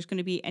to, if there's going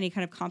to be any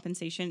kind of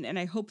compensation, and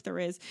I hope there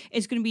is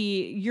going to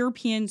be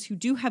Europeans who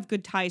do have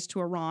good ties to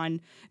Iran,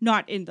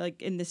 not in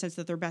the sense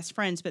that they're best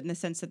friends, but in the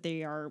sense that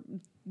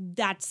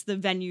that's the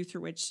venue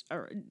through which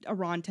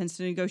Iran tends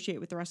to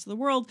negotiate with the rest of the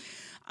world.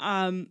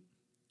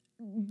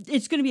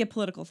 It's going to be a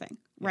political thing,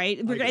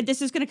 right?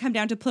 This is going to come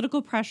down to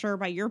political pressure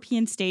by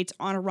European states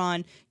on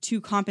Iran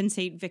to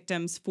compensate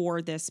victims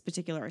for this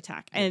particular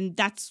attack. And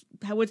that's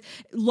how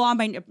law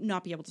might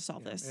not be able to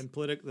solve this. And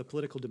the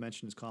political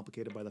dimension is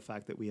complicated by the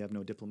fact that we have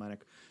no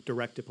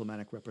direct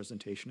diplomatic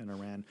representation in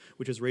Iran,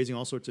 which is raising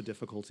all sorts of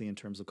difficulty in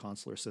terms of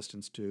consular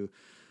assistance to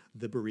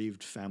the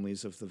bereaved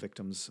families of the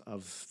victims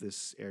of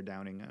this air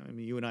downing. I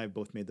mean, you and I have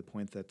both made the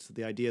point that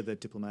the idea that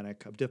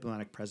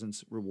diplomatic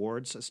presence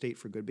rewards a state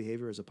for good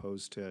behavior as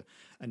opposed to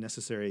a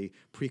necessary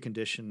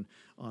precondition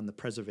on the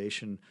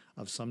preservation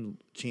of some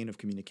chain of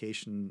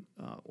communication.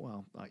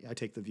 I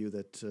take the view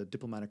that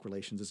diplomatic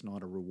relations is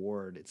not a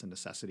reward; it's a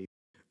necessity.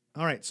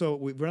 All right, so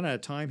we've run out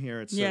of time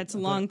here. It's a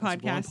long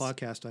podcast. It's a long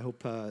podcast.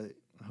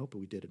 I hope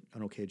we did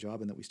an okay job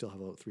and that we still have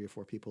about 3 or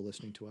 4 people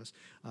listening to us.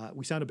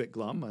 We sound a bit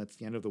glum. It's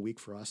the end of the week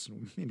for us,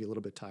 and maybe a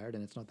little bit tired,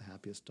 and it's not the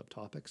happiest of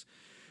topics.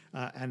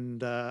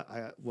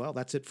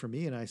 That's it for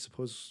me, and I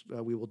suppose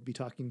we will be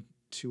talking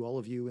to all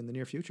of you in the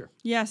near future.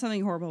 Yeah,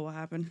 something horrible will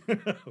happen.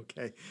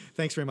 Okay.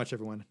 Thanks very much,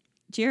 everyone.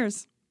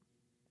 Cheers.